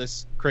do all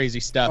this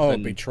crazy stuff. Oh,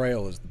 and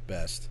Betrayal is the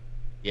best.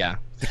 yeah,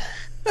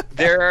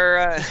 There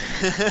are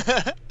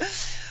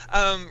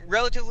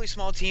relatively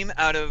small team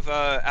out of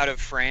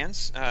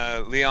France,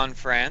 Lyon,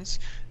 France,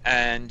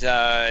 and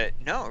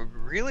no,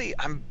 really,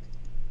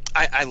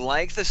 I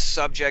like the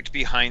subject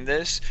behind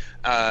this,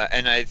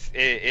 and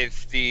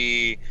if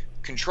the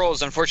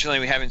controls, unfortunately,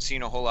 we haven't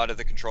seen a whole lot of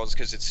the controls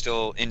because it's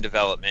still in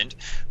development.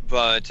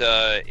 But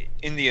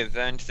in the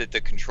event that the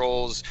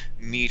controls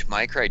meet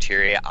my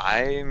criteria,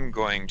 I'm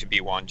going to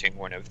be wanting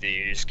one of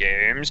these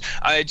games.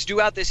 It's due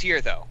out this year,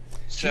 though.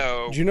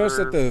 So Do you notice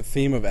that the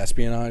theme of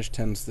espionage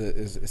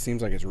it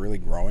seems like it's really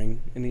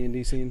growing in the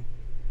indie scene?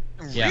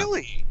 Yeah.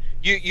 Really?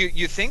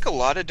 You think a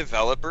lot of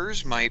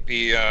developers might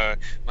be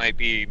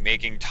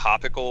making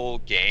topical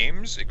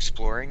games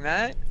exploring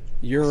that?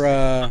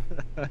 Your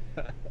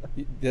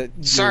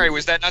Sorry,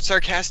 was that not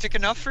sarcastic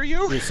enough for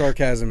you? your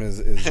sarcasm is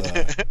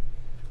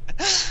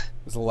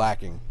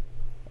lacking.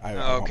 I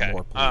want Okay.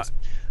 more, please.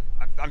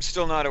 I'm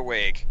still not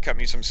awake. Cut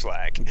me some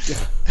slack.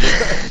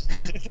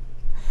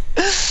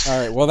 All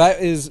right. Well,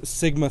 that is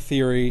Sigma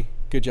Theory.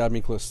 Good job,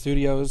 Miklos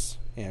Studios.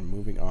 And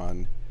moving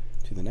on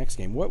to the next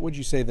game. What would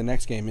you say the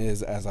next game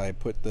is? As I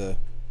put the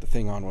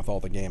thing on with all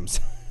the games.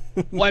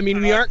 Well, I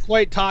mean, we aren't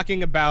quite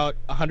talking about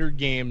 100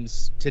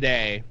 games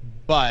today,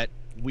 but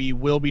we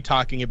will be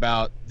talking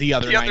about the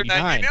other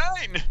 99,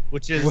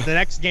 which is the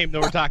next game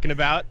that we're talking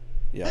about.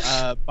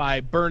 Yeah.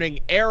 By Burning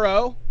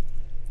Arrow.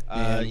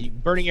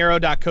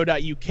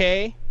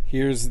 Burningarrow.co.uk.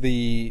 Here's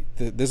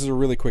this is a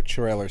really quick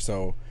trailer,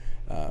 so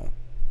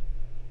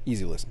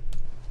easy listen.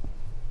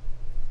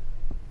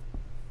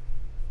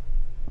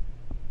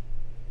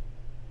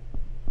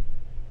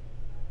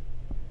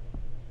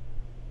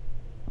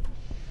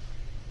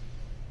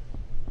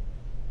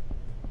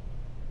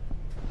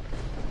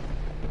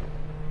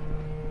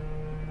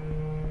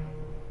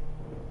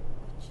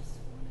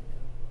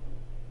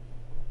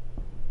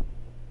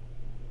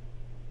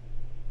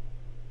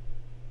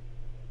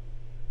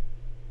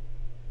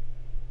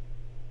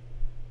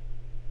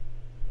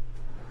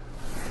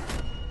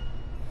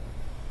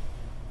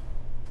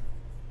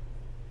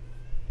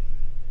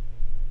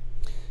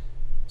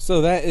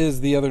 So that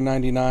is the other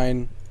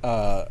 99,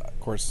 of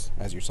course,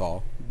 as you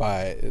saw,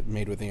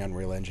 made with the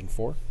Unreal Engine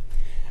 4.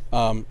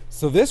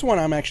 So this one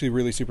I'm actually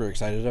really super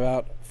excited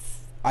about.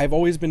 I've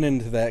always been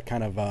into that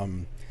kind of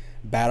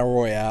battle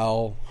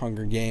royale,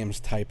 Hunger Games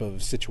type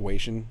of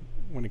situation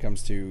when it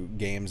comes to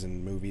games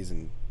and movies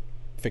and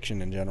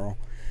fiction in general.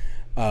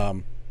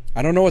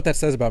 I don't know what that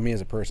says about me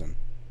as a person.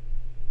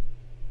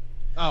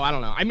 Oh, I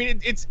don't know. I mean,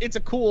 it's a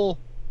cool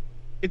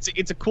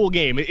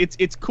game.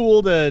 It's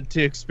cool to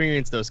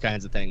experience those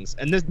kinds of things.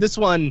 And this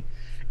one,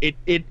 it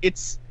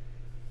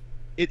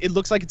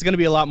looks like it's going to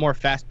be a lot more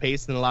fast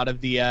paced than a lot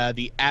of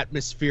the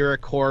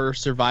atmospheric horror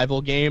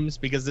survival games,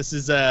 because this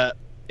is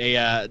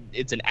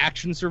it's an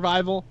action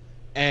survival,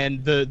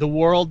 and the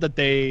world that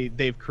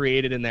they've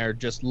created in there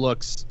just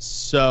looks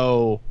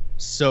so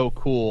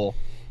cool.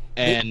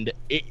 And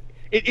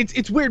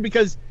it's weird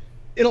because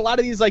in a lot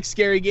of these like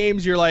scary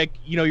games, you're like,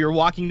 you're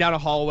walking down a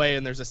hallway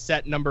and there's a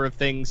set number of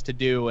things to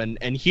do,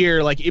 and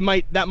here, like,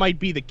 that might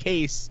be the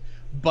case,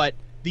 but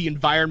the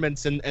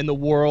environments and the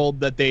world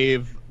that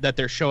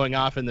they're showing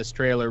off in this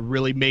trailer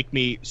really make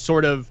me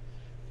sort of,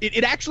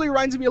 it actually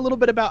reminds me a little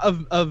bit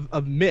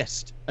of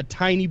Myst, a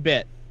tiny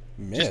bit.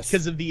 Myst? Just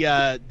because of the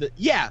a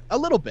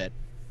little bit,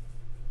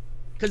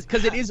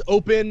 because it is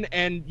open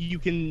and you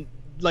can,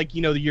 like,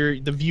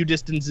 the view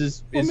distance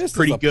is Myst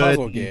pretty is a good.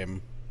 puzzle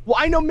game. Well,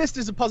 I know Myst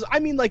is a puzzle. I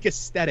mean, like,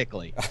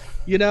 aesthetically,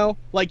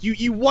 like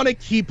you want to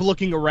keep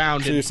looking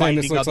around So and you're saying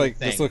finding other things.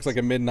 this looks like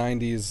a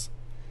mid-90s...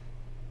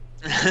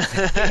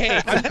 Hey,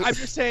 I'm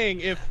just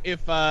saying,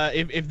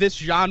 if this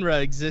genre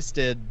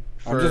existed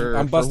for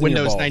I'm busting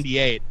your Windows balls.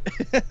 98.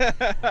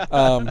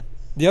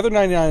 The other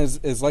 99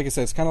 is like I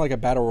said, it's kind of like a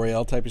battle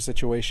royale type of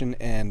situation,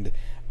 and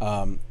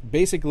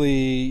basically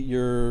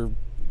you're,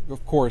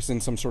 of course,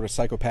 in some sort of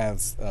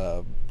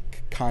psychopaths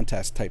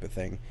contest type of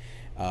thing.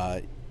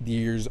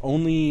 There's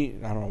only,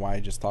 I don't know why I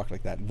just talked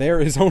like that.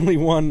 There is only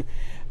one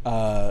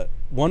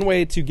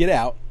way to get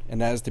out, and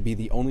that is to be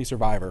the only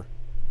survivor.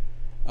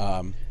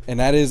 And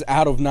that is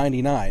out of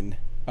 99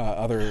 or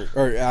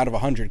out of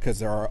 100, because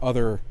there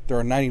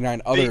are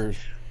 99 other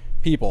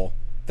people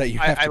that you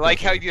have to I go like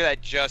how through.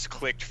 that just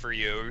clicked for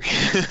you.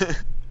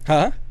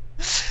 Huh?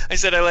 I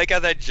said I like how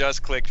that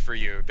just clicked for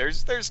you.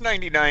 There's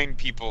 99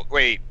 people.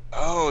 Wait.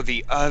 Oh,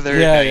 the other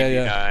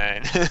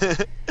 99.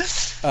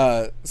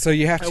 So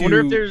you have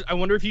to. I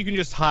wonder if you can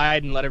just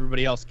hide and let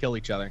everybody else kill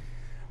each other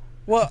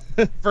Well,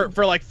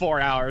 for like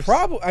 4 hours.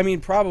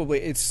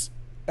 Probably it's.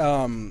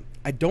 I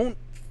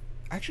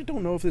actually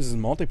don't know if this is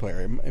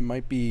multiplayer. It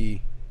might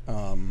be.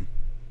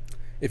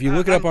 If you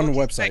look it up on the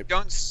website,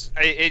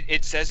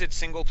 It says it's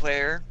single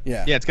player.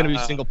 yeah, Yeah, it's gonna be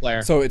single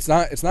player. So it's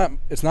not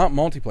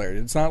multiplayer.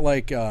 It's not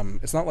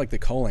like the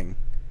culling,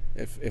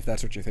 if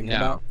that's what you're thinking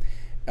No.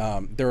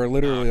 about. There are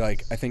literally I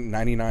think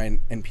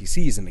 99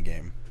 NPCs in the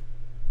game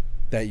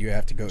that you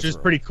have to go Which through. is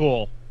pretty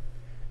cool.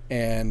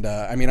 And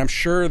I mean, I'm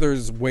sure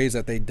there's ways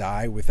that they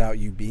die without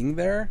you being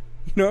there.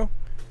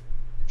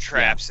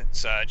 Traps and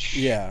such.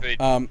 Yeah.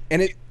 But,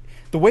 And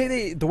the way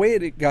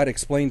it got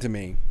explained to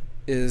me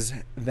is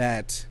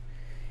that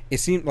it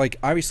seemed like,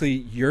 obviously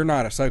you're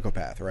not a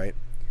psychopath, right?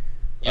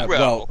 Yeah.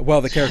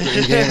 Well, the character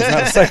in game is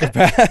not a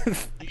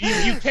psychopath.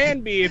 You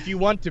can be if you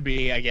want to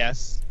be, I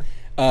guess.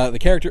 The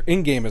character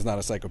in game is not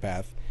a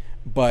psychopath,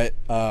 but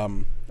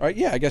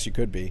yeah, I guess you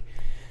could be.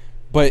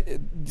 But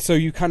so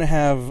you kind of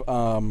have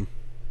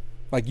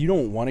like, you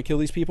don't want to kill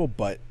these people,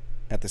 but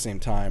at the same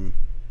time,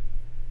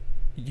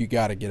 you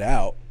got to get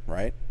out,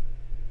 right?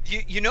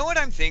 You know what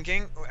I'm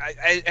thinking?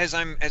 As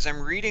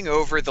I'm reading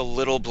over the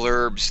little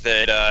blurbs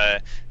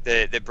that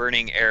the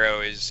Burning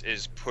Arrow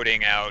is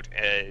putting out,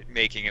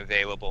 making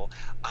available,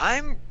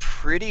 I'm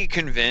pretty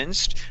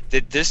convinced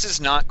that this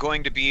is not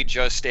going to be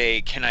just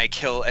a "can I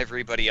kill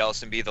everybody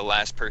else and be the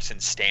last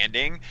person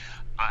standing?"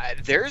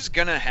 There's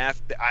gonna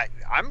have to,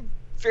 I'm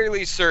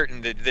fairly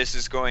certain that this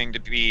is going to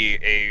be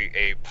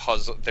a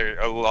puzzle. There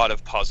are a lot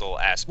of puzzle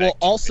aspects. Well,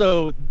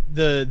 also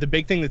the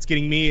big thing that's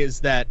getting me is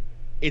that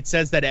it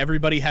says that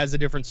everybody has a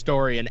different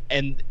story,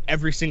 and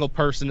every single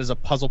person is a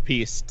puzzle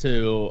piece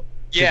to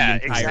the entire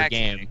exactly.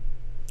 game.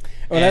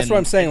 Well, that's what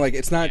I'm saying. Like,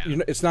 it's not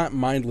it's not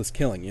mindless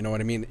killing. You know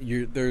what I mean?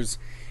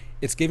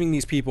 It's giving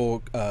these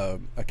people a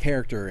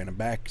character and a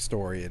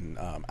backstory, and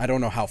I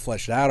don't know how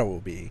fleshed out it will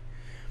be.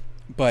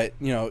 But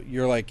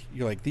you're like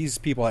these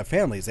people have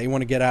families. They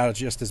want to get out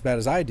just as bad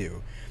as I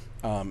do.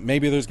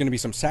 Maybe there's going to be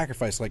some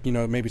sacrifice, like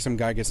maybe some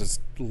guy gets his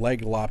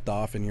leg lopped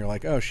off, and you're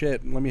like, oh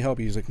shit, let me help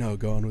you. He's like, no,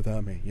 go on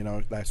without me.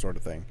 That sort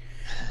of thing.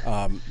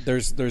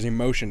 There's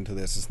emotion to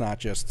this. It's not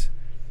just.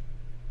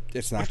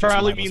 It's not. Which just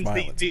probably mindless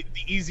means violence. the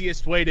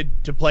easiest way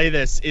to play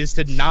this is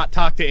to not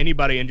talk to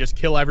anybody and just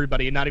kill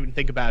everybody and not even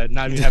think about it,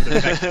 not even have it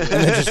affect you. And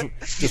then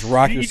just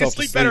rock You can yourself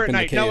sleep to better sleep at in the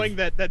night cave. knowing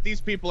that these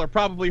people are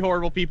probably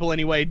horrible people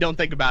anyway. Don't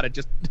think about it.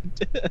 Just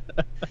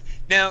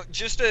Now,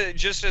 just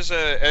as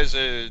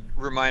a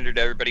reminder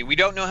to everybody, we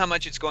don't know how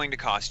much it's going to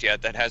cost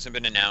yet. That hasn't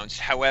been announced.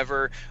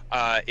 However,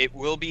 it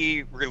will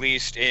be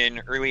released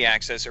in early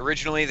access.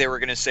 Originally, they were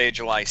going to say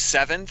July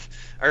 7th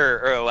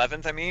or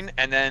 11th, I mean,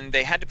 and then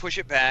they had to push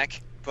it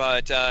back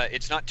but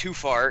it's not too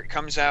far. It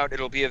comes out.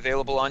 It'll be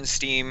available on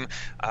Steam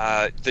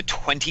the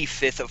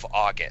 25th of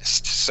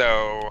August.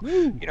 So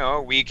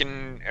a week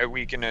and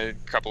a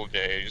couple of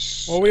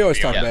days. Well, we always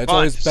talk about it. It's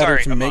always better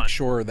to make month.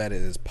 sure that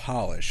it is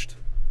polished.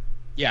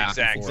 Yeah,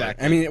 Exactly.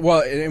 I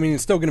mean,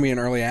 it's still going to be in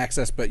early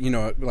access, but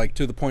like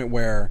to the point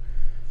where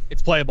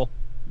it's playable.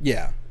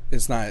 Yeah,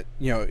 it's not.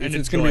 If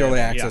it's going to be early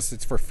access,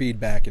 it's for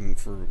feedback and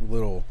for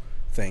little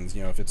things.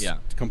 If it's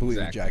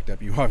completely jacked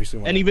up, you obviously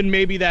want. And even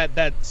maybe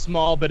that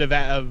small bit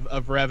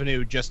of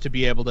revenue just to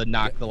be able to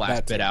knock the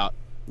last bit out.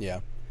 Yeah,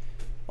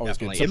 always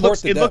good. It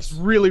looks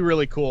really,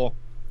 really cool.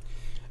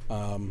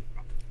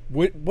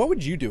 What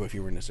would you do if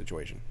you were in this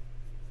situation?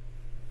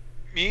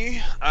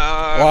 Me?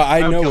 Well,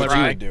 I know what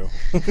you would do.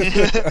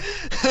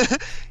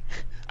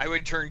 I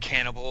would turn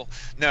cannibal.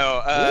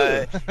 No,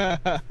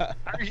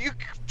 you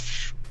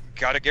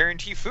gotta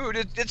guarantee food.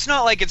 It's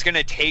not like it's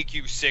gonna take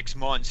you 6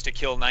 months to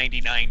kill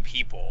 99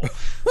 people.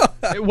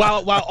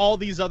 while all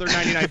these other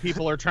 99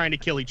 people are trying to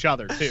kill each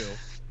other too.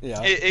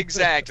 Yeah,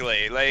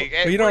 exactly. Like,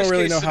 but you don't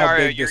really know how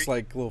big this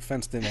little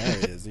fenced-in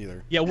area is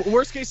either. Yeah,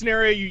 worst case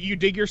scenario, you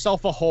dig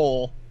yourself a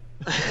hole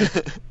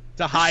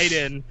to hide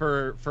in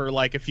for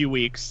like a few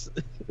weeks.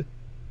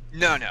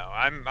 No,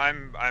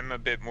 I'm a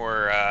bit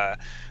more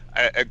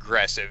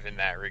aggressive in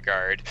that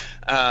regard.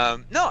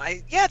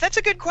 That's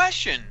a good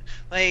question.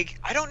 Like,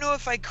 I don't know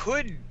if I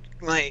could,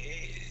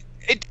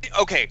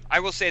 okay, I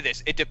will say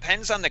this. It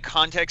depends on the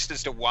context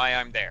as to why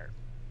I'm there.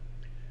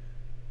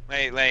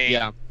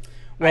 Yeah.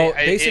 Well,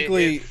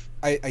 basically,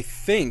 I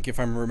think, if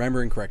I'm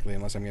remembering correctly,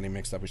 unless I'm getting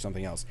mixed up with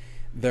something else,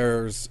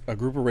 there's a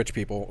group of rich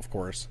people, of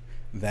course,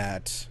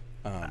 that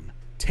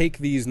take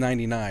these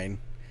 99,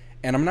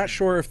 and I'm not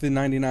sure if the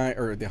 99,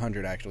 or the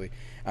 100 actually,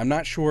 I'm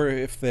not sure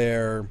if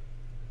they're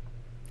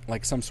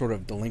like some sort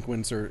of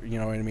delinquents or, you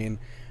know what I mean,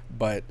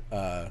 but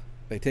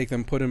they take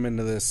them, put them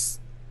into this,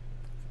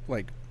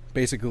 like,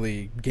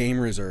 basically game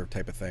reserve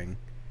type of thing.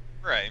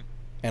 Right.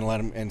 And let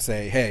them, and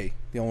say, hey,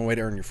 the only way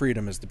to earn your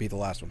freedom is to be the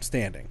last one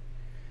standing.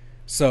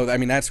 So, I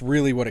mean, that's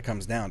really what it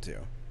comes down to.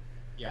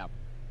 Yeah.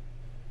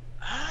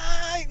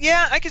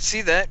 Yeah, I could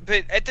see that,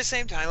 but at the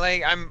same time,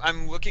 like,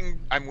 I'm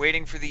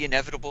waiting for the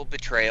inevitable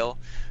betrayal.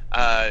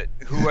 There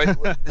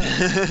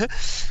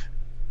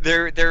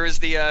is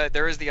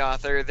the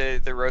author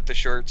that wrote the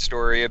short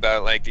story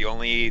about, like, the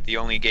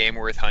only game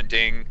worth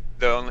hunting,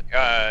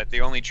 the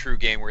only true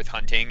game worth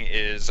hunting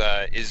is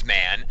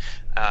man.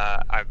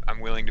 I'm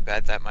willing to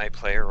bet that might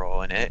play a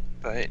role in it,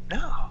 but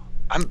no.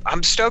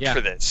 I'm stoked for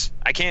this.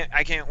 I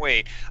can't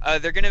wait.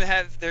 They're going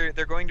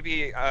to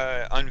be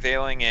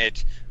unveiling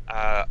it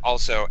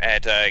also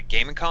at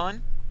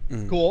GameCon.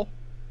 Cool.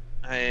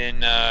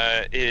 In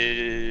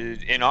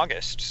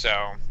August.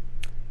 So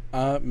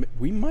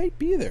we might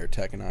be there,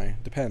 Tech and I.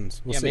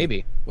 Depends. We'll see.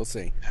 Maybe. We'll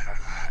see.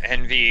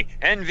 Envy.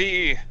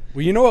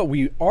 Well, you know what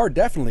we are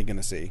definitely going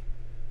to see?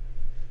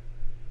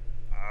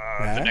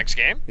 The next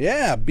game?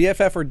 Yeah,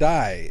 BFF or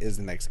Die is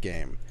the next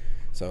game.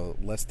 So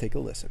let's take a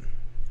listen.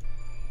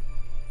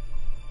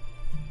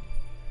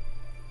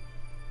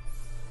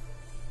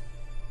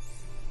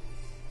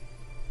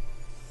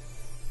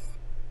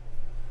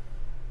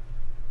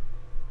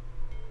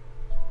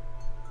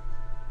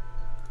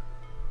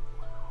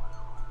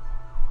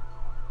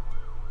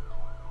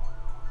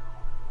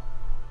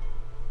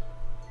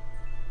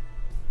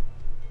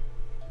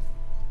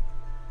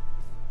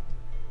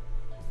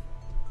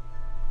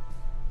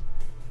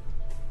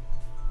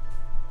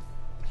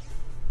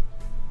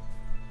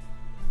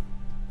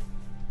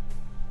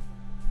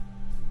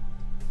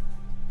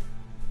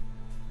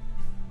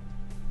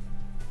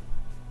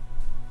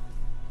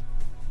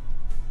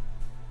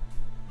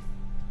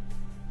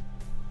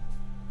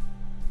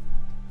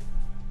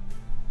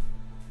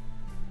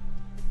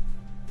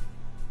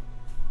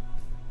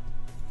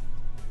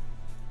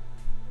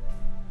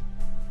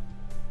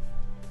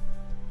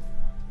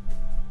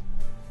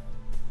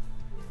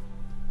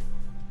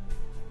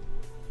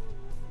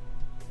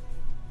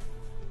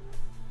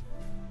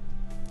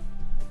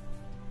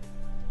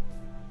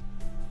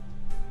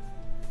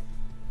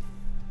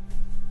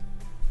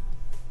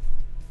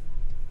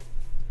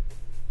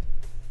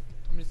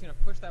 I'm just gonna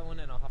push that one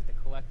and I'll have to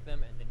collect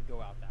them and then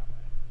go out that way.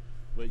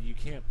 But you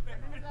can't.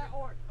 That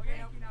orc. Okay,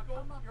 now go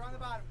up. You're on the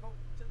bottom. Go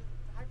to the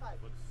high five.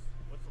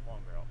 What's the long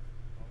barrel?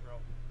 Long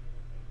barrel?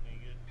 Any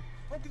good?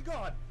 Broken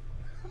God.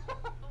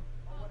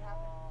 What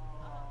happened?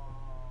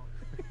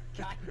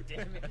 God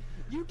damn it!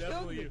 You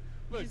killed me. You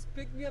just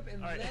picked me up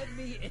and led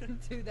me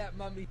into that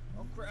mummy.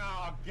 Oh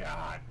God!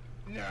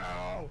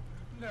 No!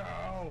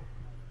 No!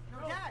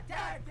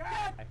 Dad!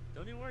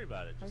 Don't even worry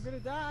about it. I'm gonna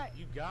die.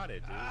 You got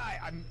it, dude.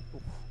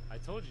 I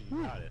told you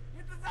got it.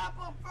 Get the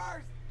apple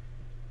first!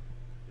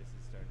 This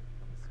is starting to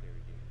become a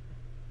scary game.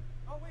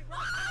 Oh wait, no!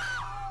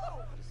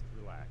 Just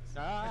relax.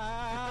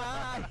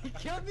 He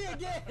killed me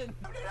again.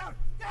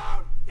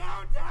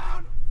 Down!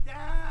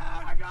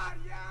 I got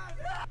it,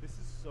 yes! This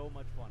is so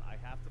much fun. I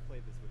have to play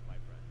this with my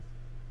friends.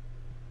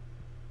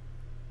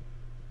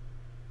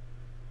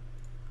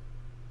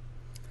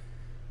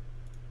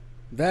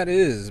 That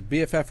is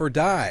BFF or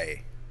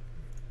Die.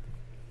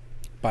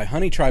 by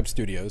Honey Tribe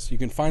Studios. You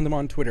can find them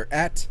on Twitter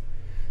at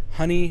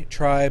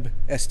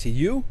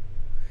HoneyTribeSTU.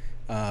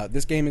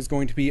 This game is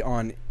going to be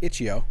on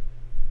itch.io,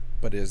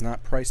 but it is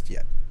not priced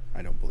yet,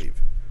 I don't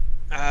believe.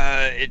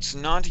 It's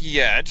not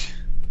yet,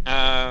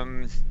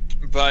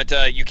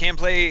 but you can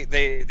play.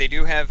 They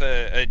do have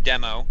a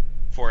demo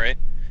for it.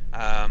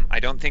 I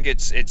don't think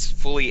it's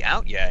fully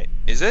out yet,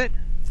 is it?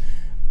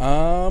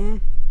 I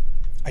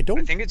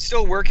think it's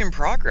still work in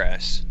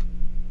progress.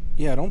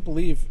 Yeah, I don't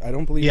believe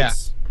Yeah.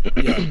 it's.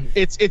 Yeah.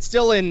 It's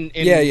still in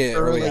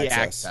early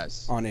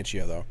access on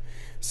itch.io though.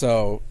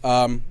 So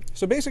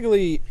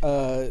basically,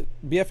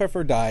 BFF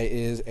or Die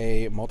is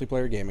a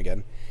multiplayer game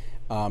again.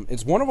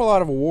 It's won a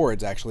lot of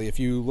awards actually. If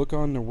you look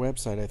on their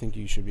website, I think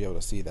you should be able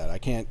to see that. I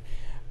can't.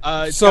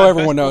 So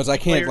everyone knows, I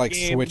can't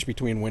switch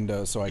between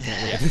windows, so I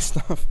can't look at this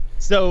stuff.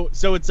 So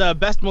it's a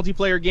best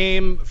multiplayer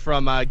game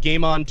from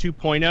Game On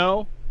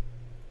 2.0.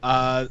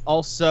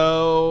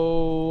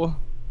 Also,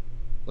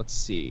 let's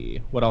see,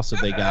 what else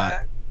have they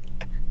got?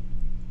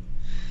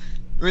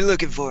 We're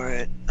looking for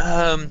it.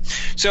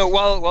 So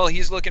while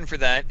he's looking for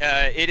that,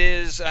 it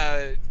is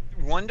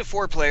 1 to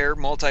 4 player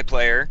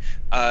multiplayer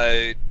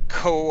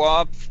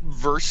co-op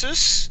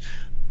versus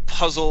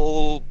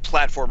puzzle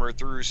platformer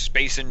through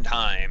space and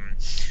time.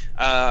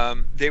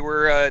 They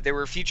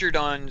were featured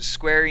on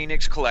Square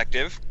Enix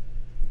Collective.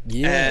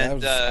 Yeah,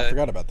 I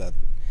forgot about that.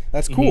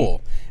 That's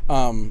cool.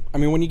 I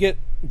mean,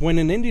 when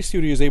an indie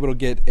studio is able to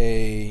get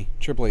a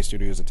AAA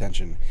studio's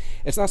attention,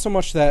 it's not so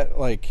much that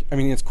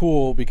it's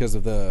cool because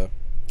of the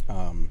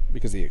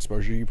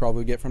exposure you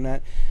probably get from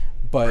that,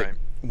 but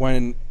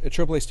when a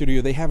AAA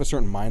studio, they have a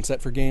certain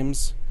mindset for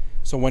games.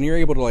 So when you're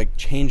able to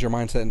change your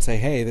mindset and say,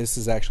 hey, this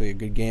is actually a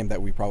good game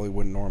that we probably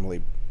wouldn't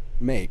normally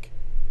make,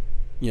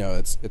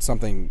 it's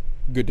something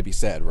good to be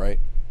said, right?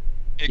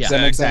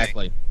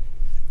 Exactly.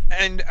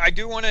 And I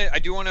do want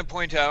to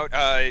point out,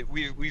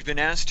 we've been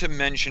asked to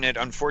mention it.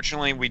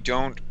 Unfortunately, we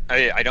don't.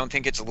 I don't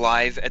think it's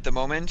live at the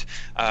moment.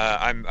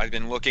 I've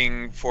been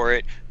looking for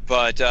it,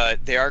 but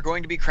they are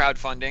going to be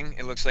crowdfunding.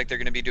 It looks like they're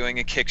going to be doing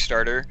a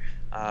Kickstarter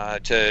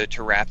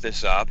to wrap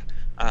this up.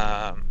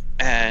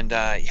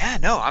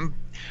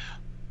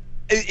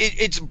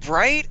 It's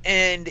bright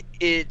and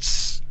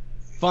it's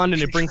fun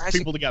and it brings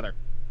people together.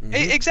 Mm-hmm.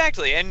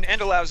 Exactly, and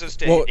allows us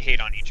to hate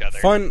on each other.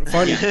 Fun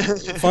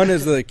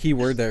is the key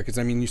word there, because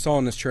you saw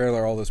in this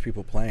trailer all those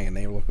people playing, and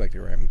they looked like they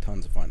were having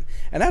tons of fun,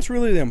 and that's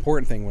really the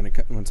important thing when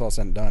it's all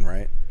said and done,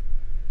 right?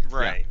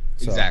 Right.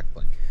 Yeah. So,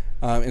 exactly.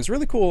 It's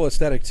really cool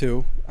aesthetic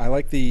too. I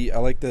like the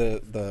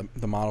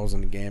models in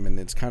the game, and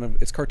it's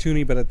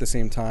cartoony, but at the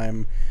same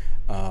time,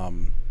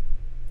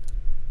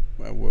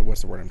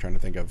 what's the word I'm trying to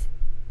think of?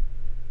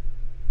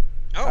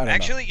 Oh,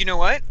 actually, you know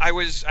what? I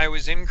was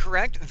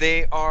incorrect.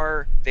 They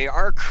are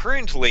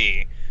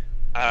currently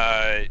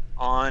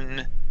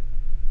on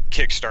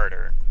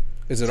Kickstarter.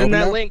 Is it Send open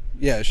that now? link.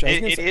 Yeah,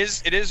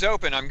 it is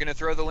open. I'm going to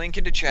throw the link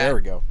into chat. There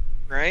we go.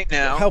 Right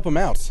now. Help them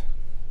out.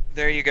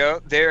 There you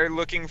go. They're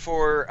looking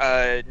for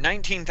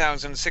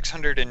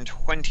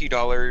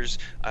 $19,620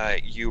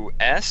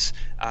 US.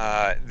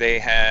 They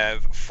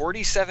have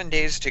 47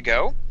 days to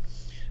go,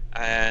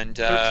 and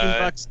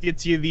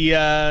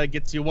 $13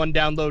 gets you one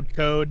download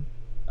code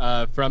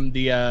from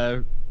the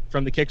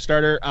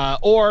Kickstarter.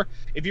 Or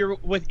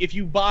if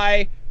you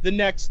buy the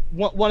next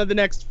one of the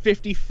next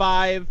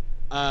 55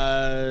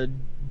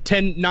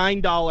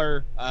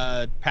 $9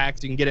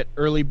 packs, you can get it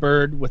early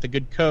bird with a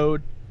good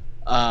code.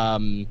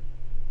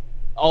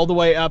 All the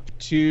way up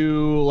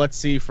to, let's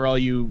see, for all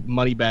you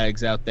money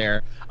bags out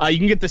there, you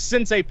can get the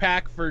Sensei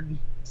pack for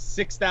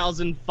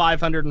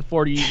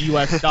 $6,540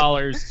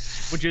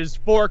 US, which is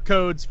 4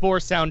 codes, 4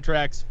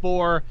 soundtracks,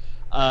 4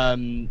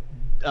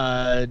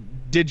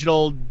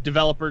 digital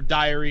developer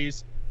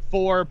diaries,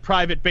 4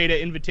 private beta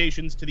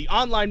invitations to the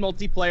online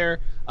multiplayer,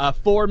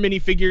 4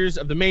 minifigures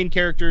of the main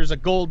characters, a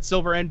gold,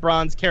 silver, and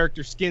bronze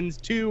character skins,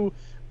 2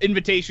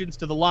 invitations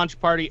to the launch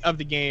party of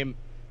the game,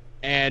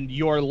 and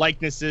your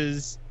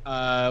likenesses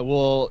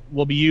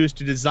will be used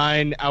to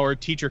design our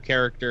teacher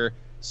character.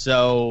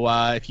 So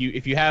if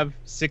you have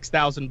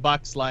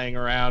 $6,000 lying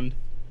around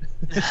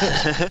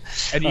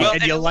and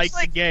you like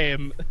the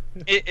game,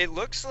 it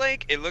looks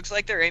like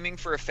they're aiming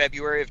for a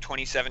February of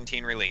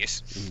 2017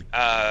 release.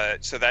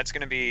 So that's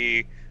going to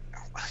be,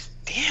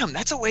 damn,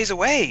 that's a ways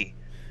away.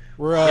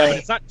 But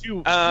it's not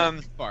too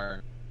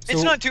far.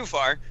 It's not too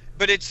far.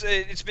 But it's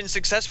been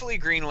successfully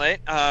greenlit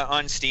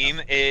on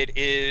Steam. It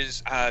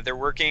is they're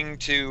working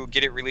to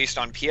get it released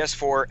on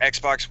PS4,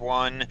 Xbox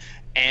One,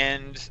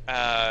 and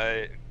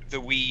the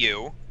Wii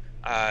U.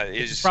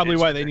 Is probably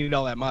why they need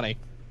all that money.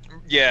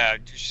 Yeah,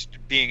 just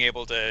being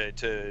able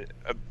to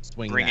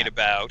bring it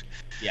about.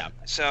 Yeah.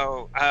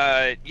 So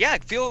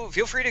feel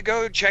free to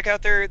go check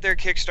out their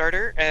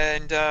Kickstarter,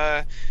 and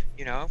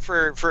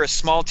for a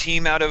small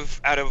team out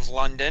of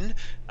London.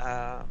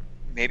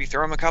 Maybe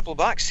throw them a couple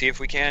bucks. See if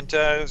we can't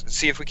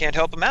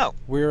help them out.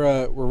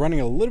 We're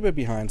running a little bit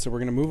behind, so we're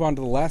going to move on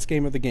to the last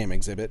game of the game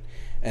exhibit,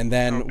 and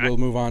then we'll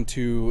move on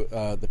to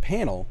the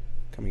panel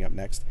coming up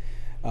next.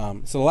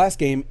 So the last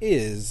game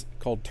is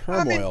called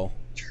Turmoil.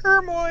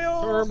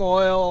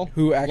 Turmoil.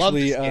 who Love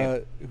actually, this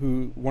game.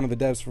 who one of the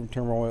devs from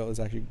Turmoil is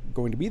actually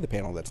going to be the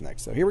panel that's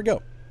next. So here we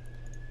go.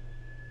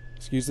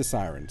 Excuse the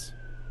sirens.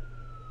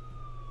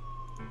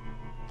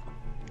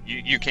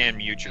 You can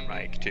mute your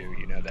mic too.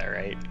 You know that,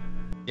 right?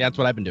 Yeah, that's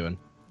what I've been doing.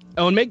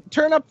 Oh, and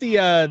turn up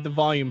the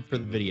volume for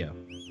the video.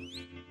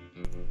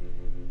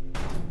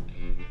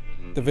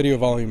 The video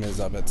volume is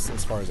up. It's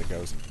as far as it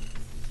goes.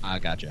 Ah,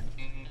 gotcha.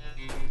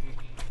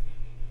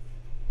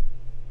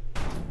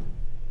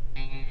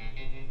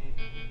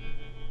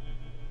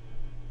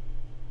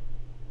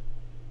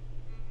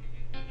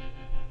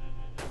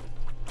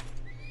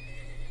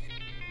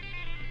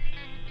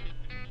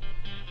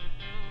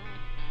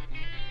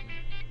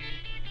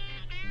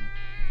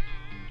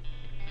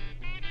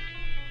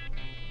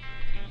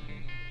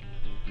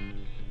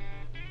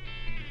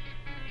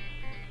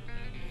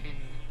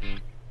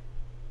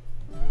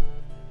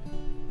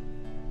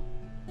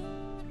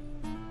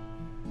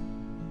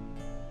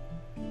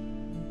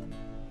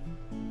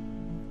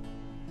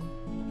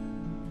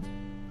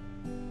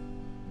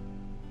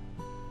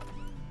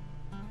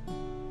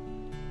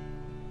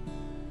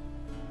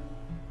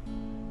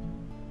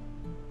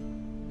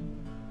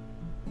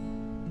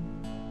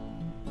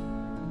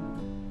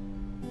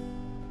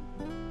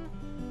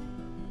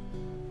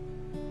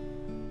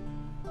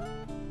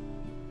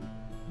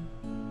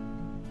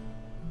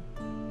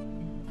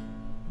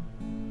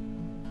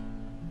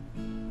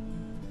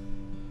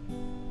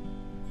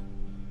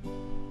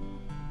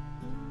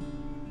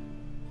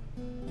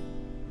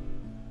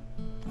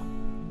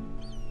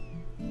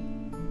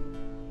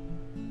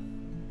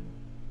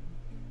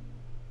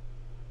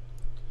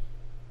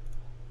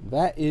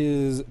 That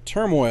is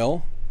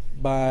Turmoil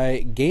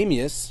by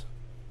Gamius.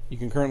 You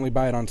can currently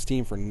buy it on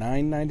Steam for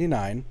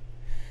 $9.99.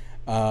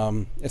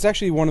 It's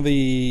actually one of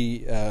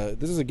the...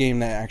 this is a game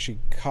that actually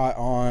caught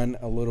on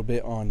a little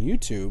bit on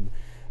YouTube.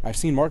 I've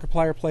seen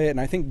Markiplier play it, and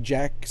I think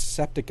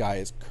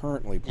Jacksepticeye is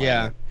currently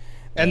playing it.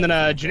 And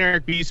then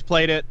Generic Beast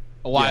played it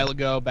a while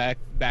ago, back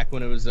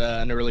when it was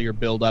an earlier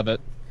build of it.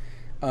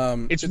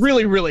 It's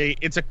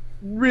a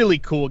really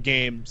cool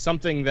game.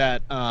 Something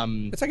that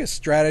it's like a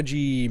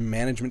strategy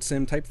management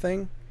sim type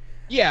thing.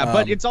 Yeah,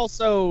 but it's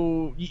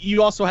also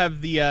you also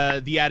have the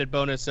added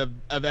bonus of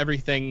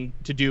everything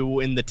to do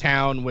in the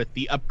town with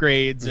the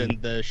upgrades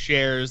and the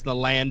shares, the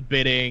land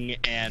bidding,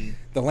 and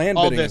the land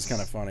all bidding this. is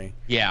kind of funny.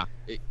 Yeah.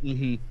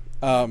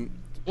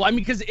 Well, I mean,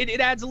 because it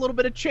adds a little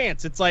bit of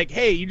chance. It's like,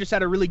 hey, you just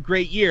had a really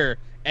great year,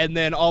 and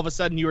then all of a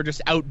sudden you were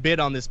just outbid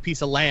on this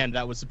piece of land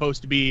that was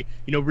supposed to be,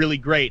 really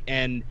great,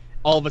 and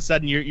all of a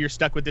sudden you're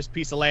stuck with this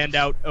piece of land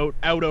out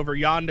over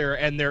yonder,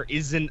 and there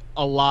isn't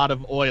a lot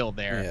of oil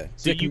there. Yeah.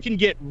 So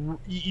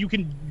you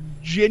can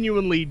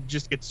genuinely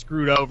just get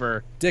screwed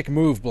over. Dick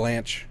move,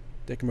 Blanche.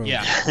 Dick move.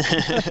 Yeah.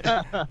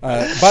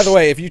 By the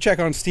way, if you check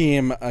on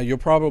Steam, you'll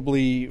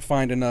probably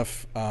find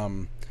enough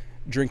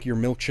drink your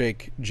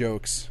milkshake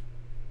jokes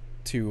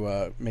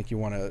to make you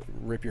want to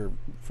rip your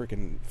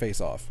freaking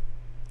face off.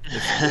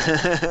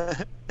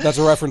 That's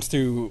a reference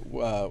to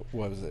what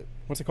was it?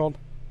 What's it called?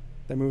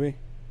 That movie?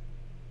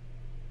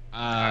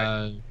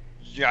 Yeah,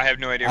 I have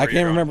no idea. I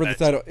can't remember the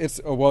title.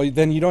 It's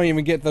then you don't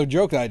even get the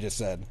joke that I just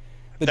said.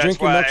 That's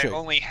why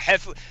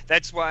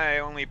I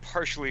only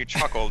partially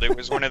chuckled. It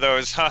was one of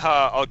those,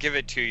 haha, I'll give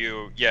it to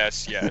you.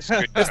 Yes.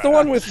 Good it's the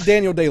one with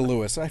Daniel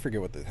Day-Lewis. I forget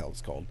what the hell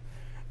it's called.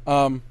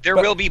 There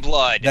Will Be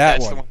Blood.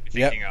 That's the one I'm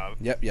thinking of.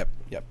 Yep.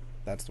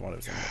 That's the one I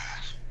was thinking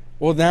of.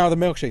 Well, now the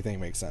milkshake thing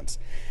makes sense.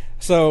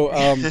 So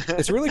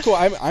it's really cool.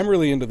 I'm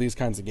really into these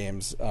kinds of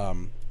games.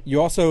 You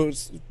also,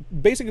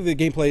 basically the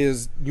gameplay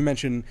is, you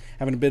mentioned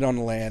having a bid on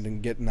the land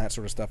and getting that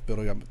sort of stuff,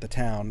 building up the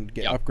town,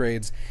 get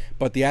upgrades.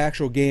 But the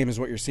actual game is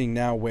what you're seeing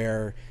now,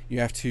 where you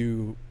have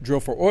to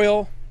drill for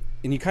oil,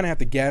 and you kind of have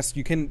to guess.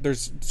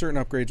 There's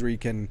certain upgrades where you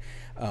can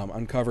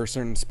uncover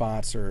certain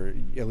spots, or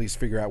at least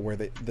figure out where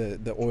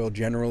the oil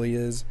generally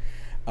is.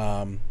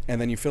 And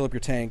then you fill up your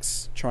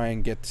tanks, try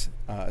and get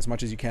as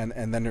much as you can.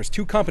 And then there's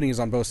two companies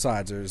on both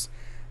sides. There's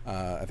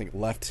I think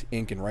Left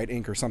Inc. and Right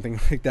Inc. or something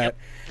like that.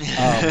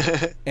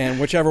 And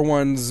whichever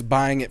one's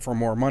buying it for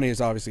more money is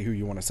obviously who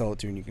you want to sell it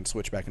to, and you can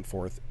switch back and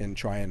forth and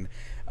try and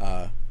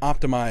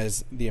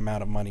optimize the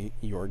amount of money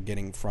you're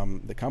getting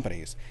from the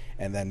companies.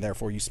 And then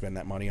therefore you spend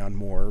that money on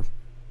more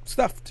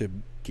stuff to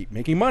keep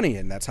making money,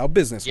 and that's how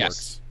business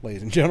works,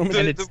 ladies and gentlemen.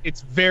 And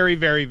it's very,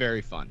 very,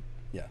 very fun.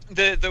 Yeah.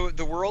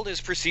 The world is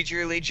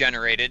procedurally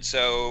generated,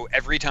 so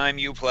every time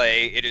you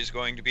play, it is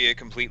going to be a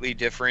completely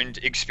different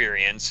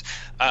experience.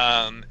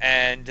 The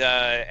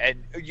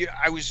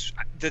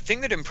thing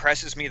that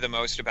impresses me the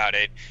most about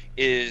it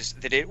is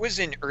that it was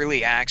in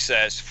early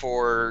access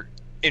for,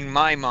 in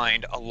my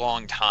mind, a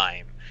long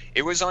time.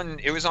 It was on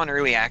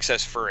early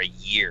access for a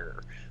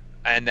year,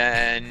 and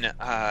then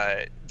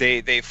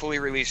they fully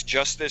released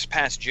just this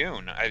past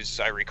June,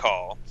 as I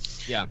recall.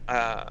 Yeah.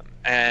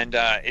 And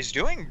is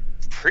doing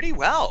pretty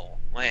well.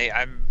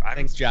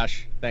 Thanks,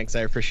 Josh. Thanks,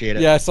 I appreciate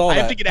it. Yeah, I saw that. I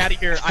have to get out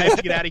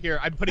of here.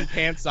 I'm putting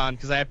pants on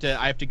because I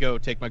have to go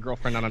take my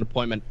girlfriend on an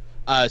appointment.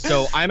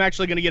 So I'm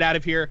actually going to get out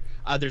of here.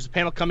 There's a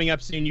panel coming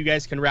up soon. You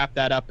guys can wrap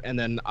that up and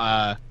then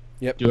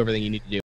Yep. do everything you need to do.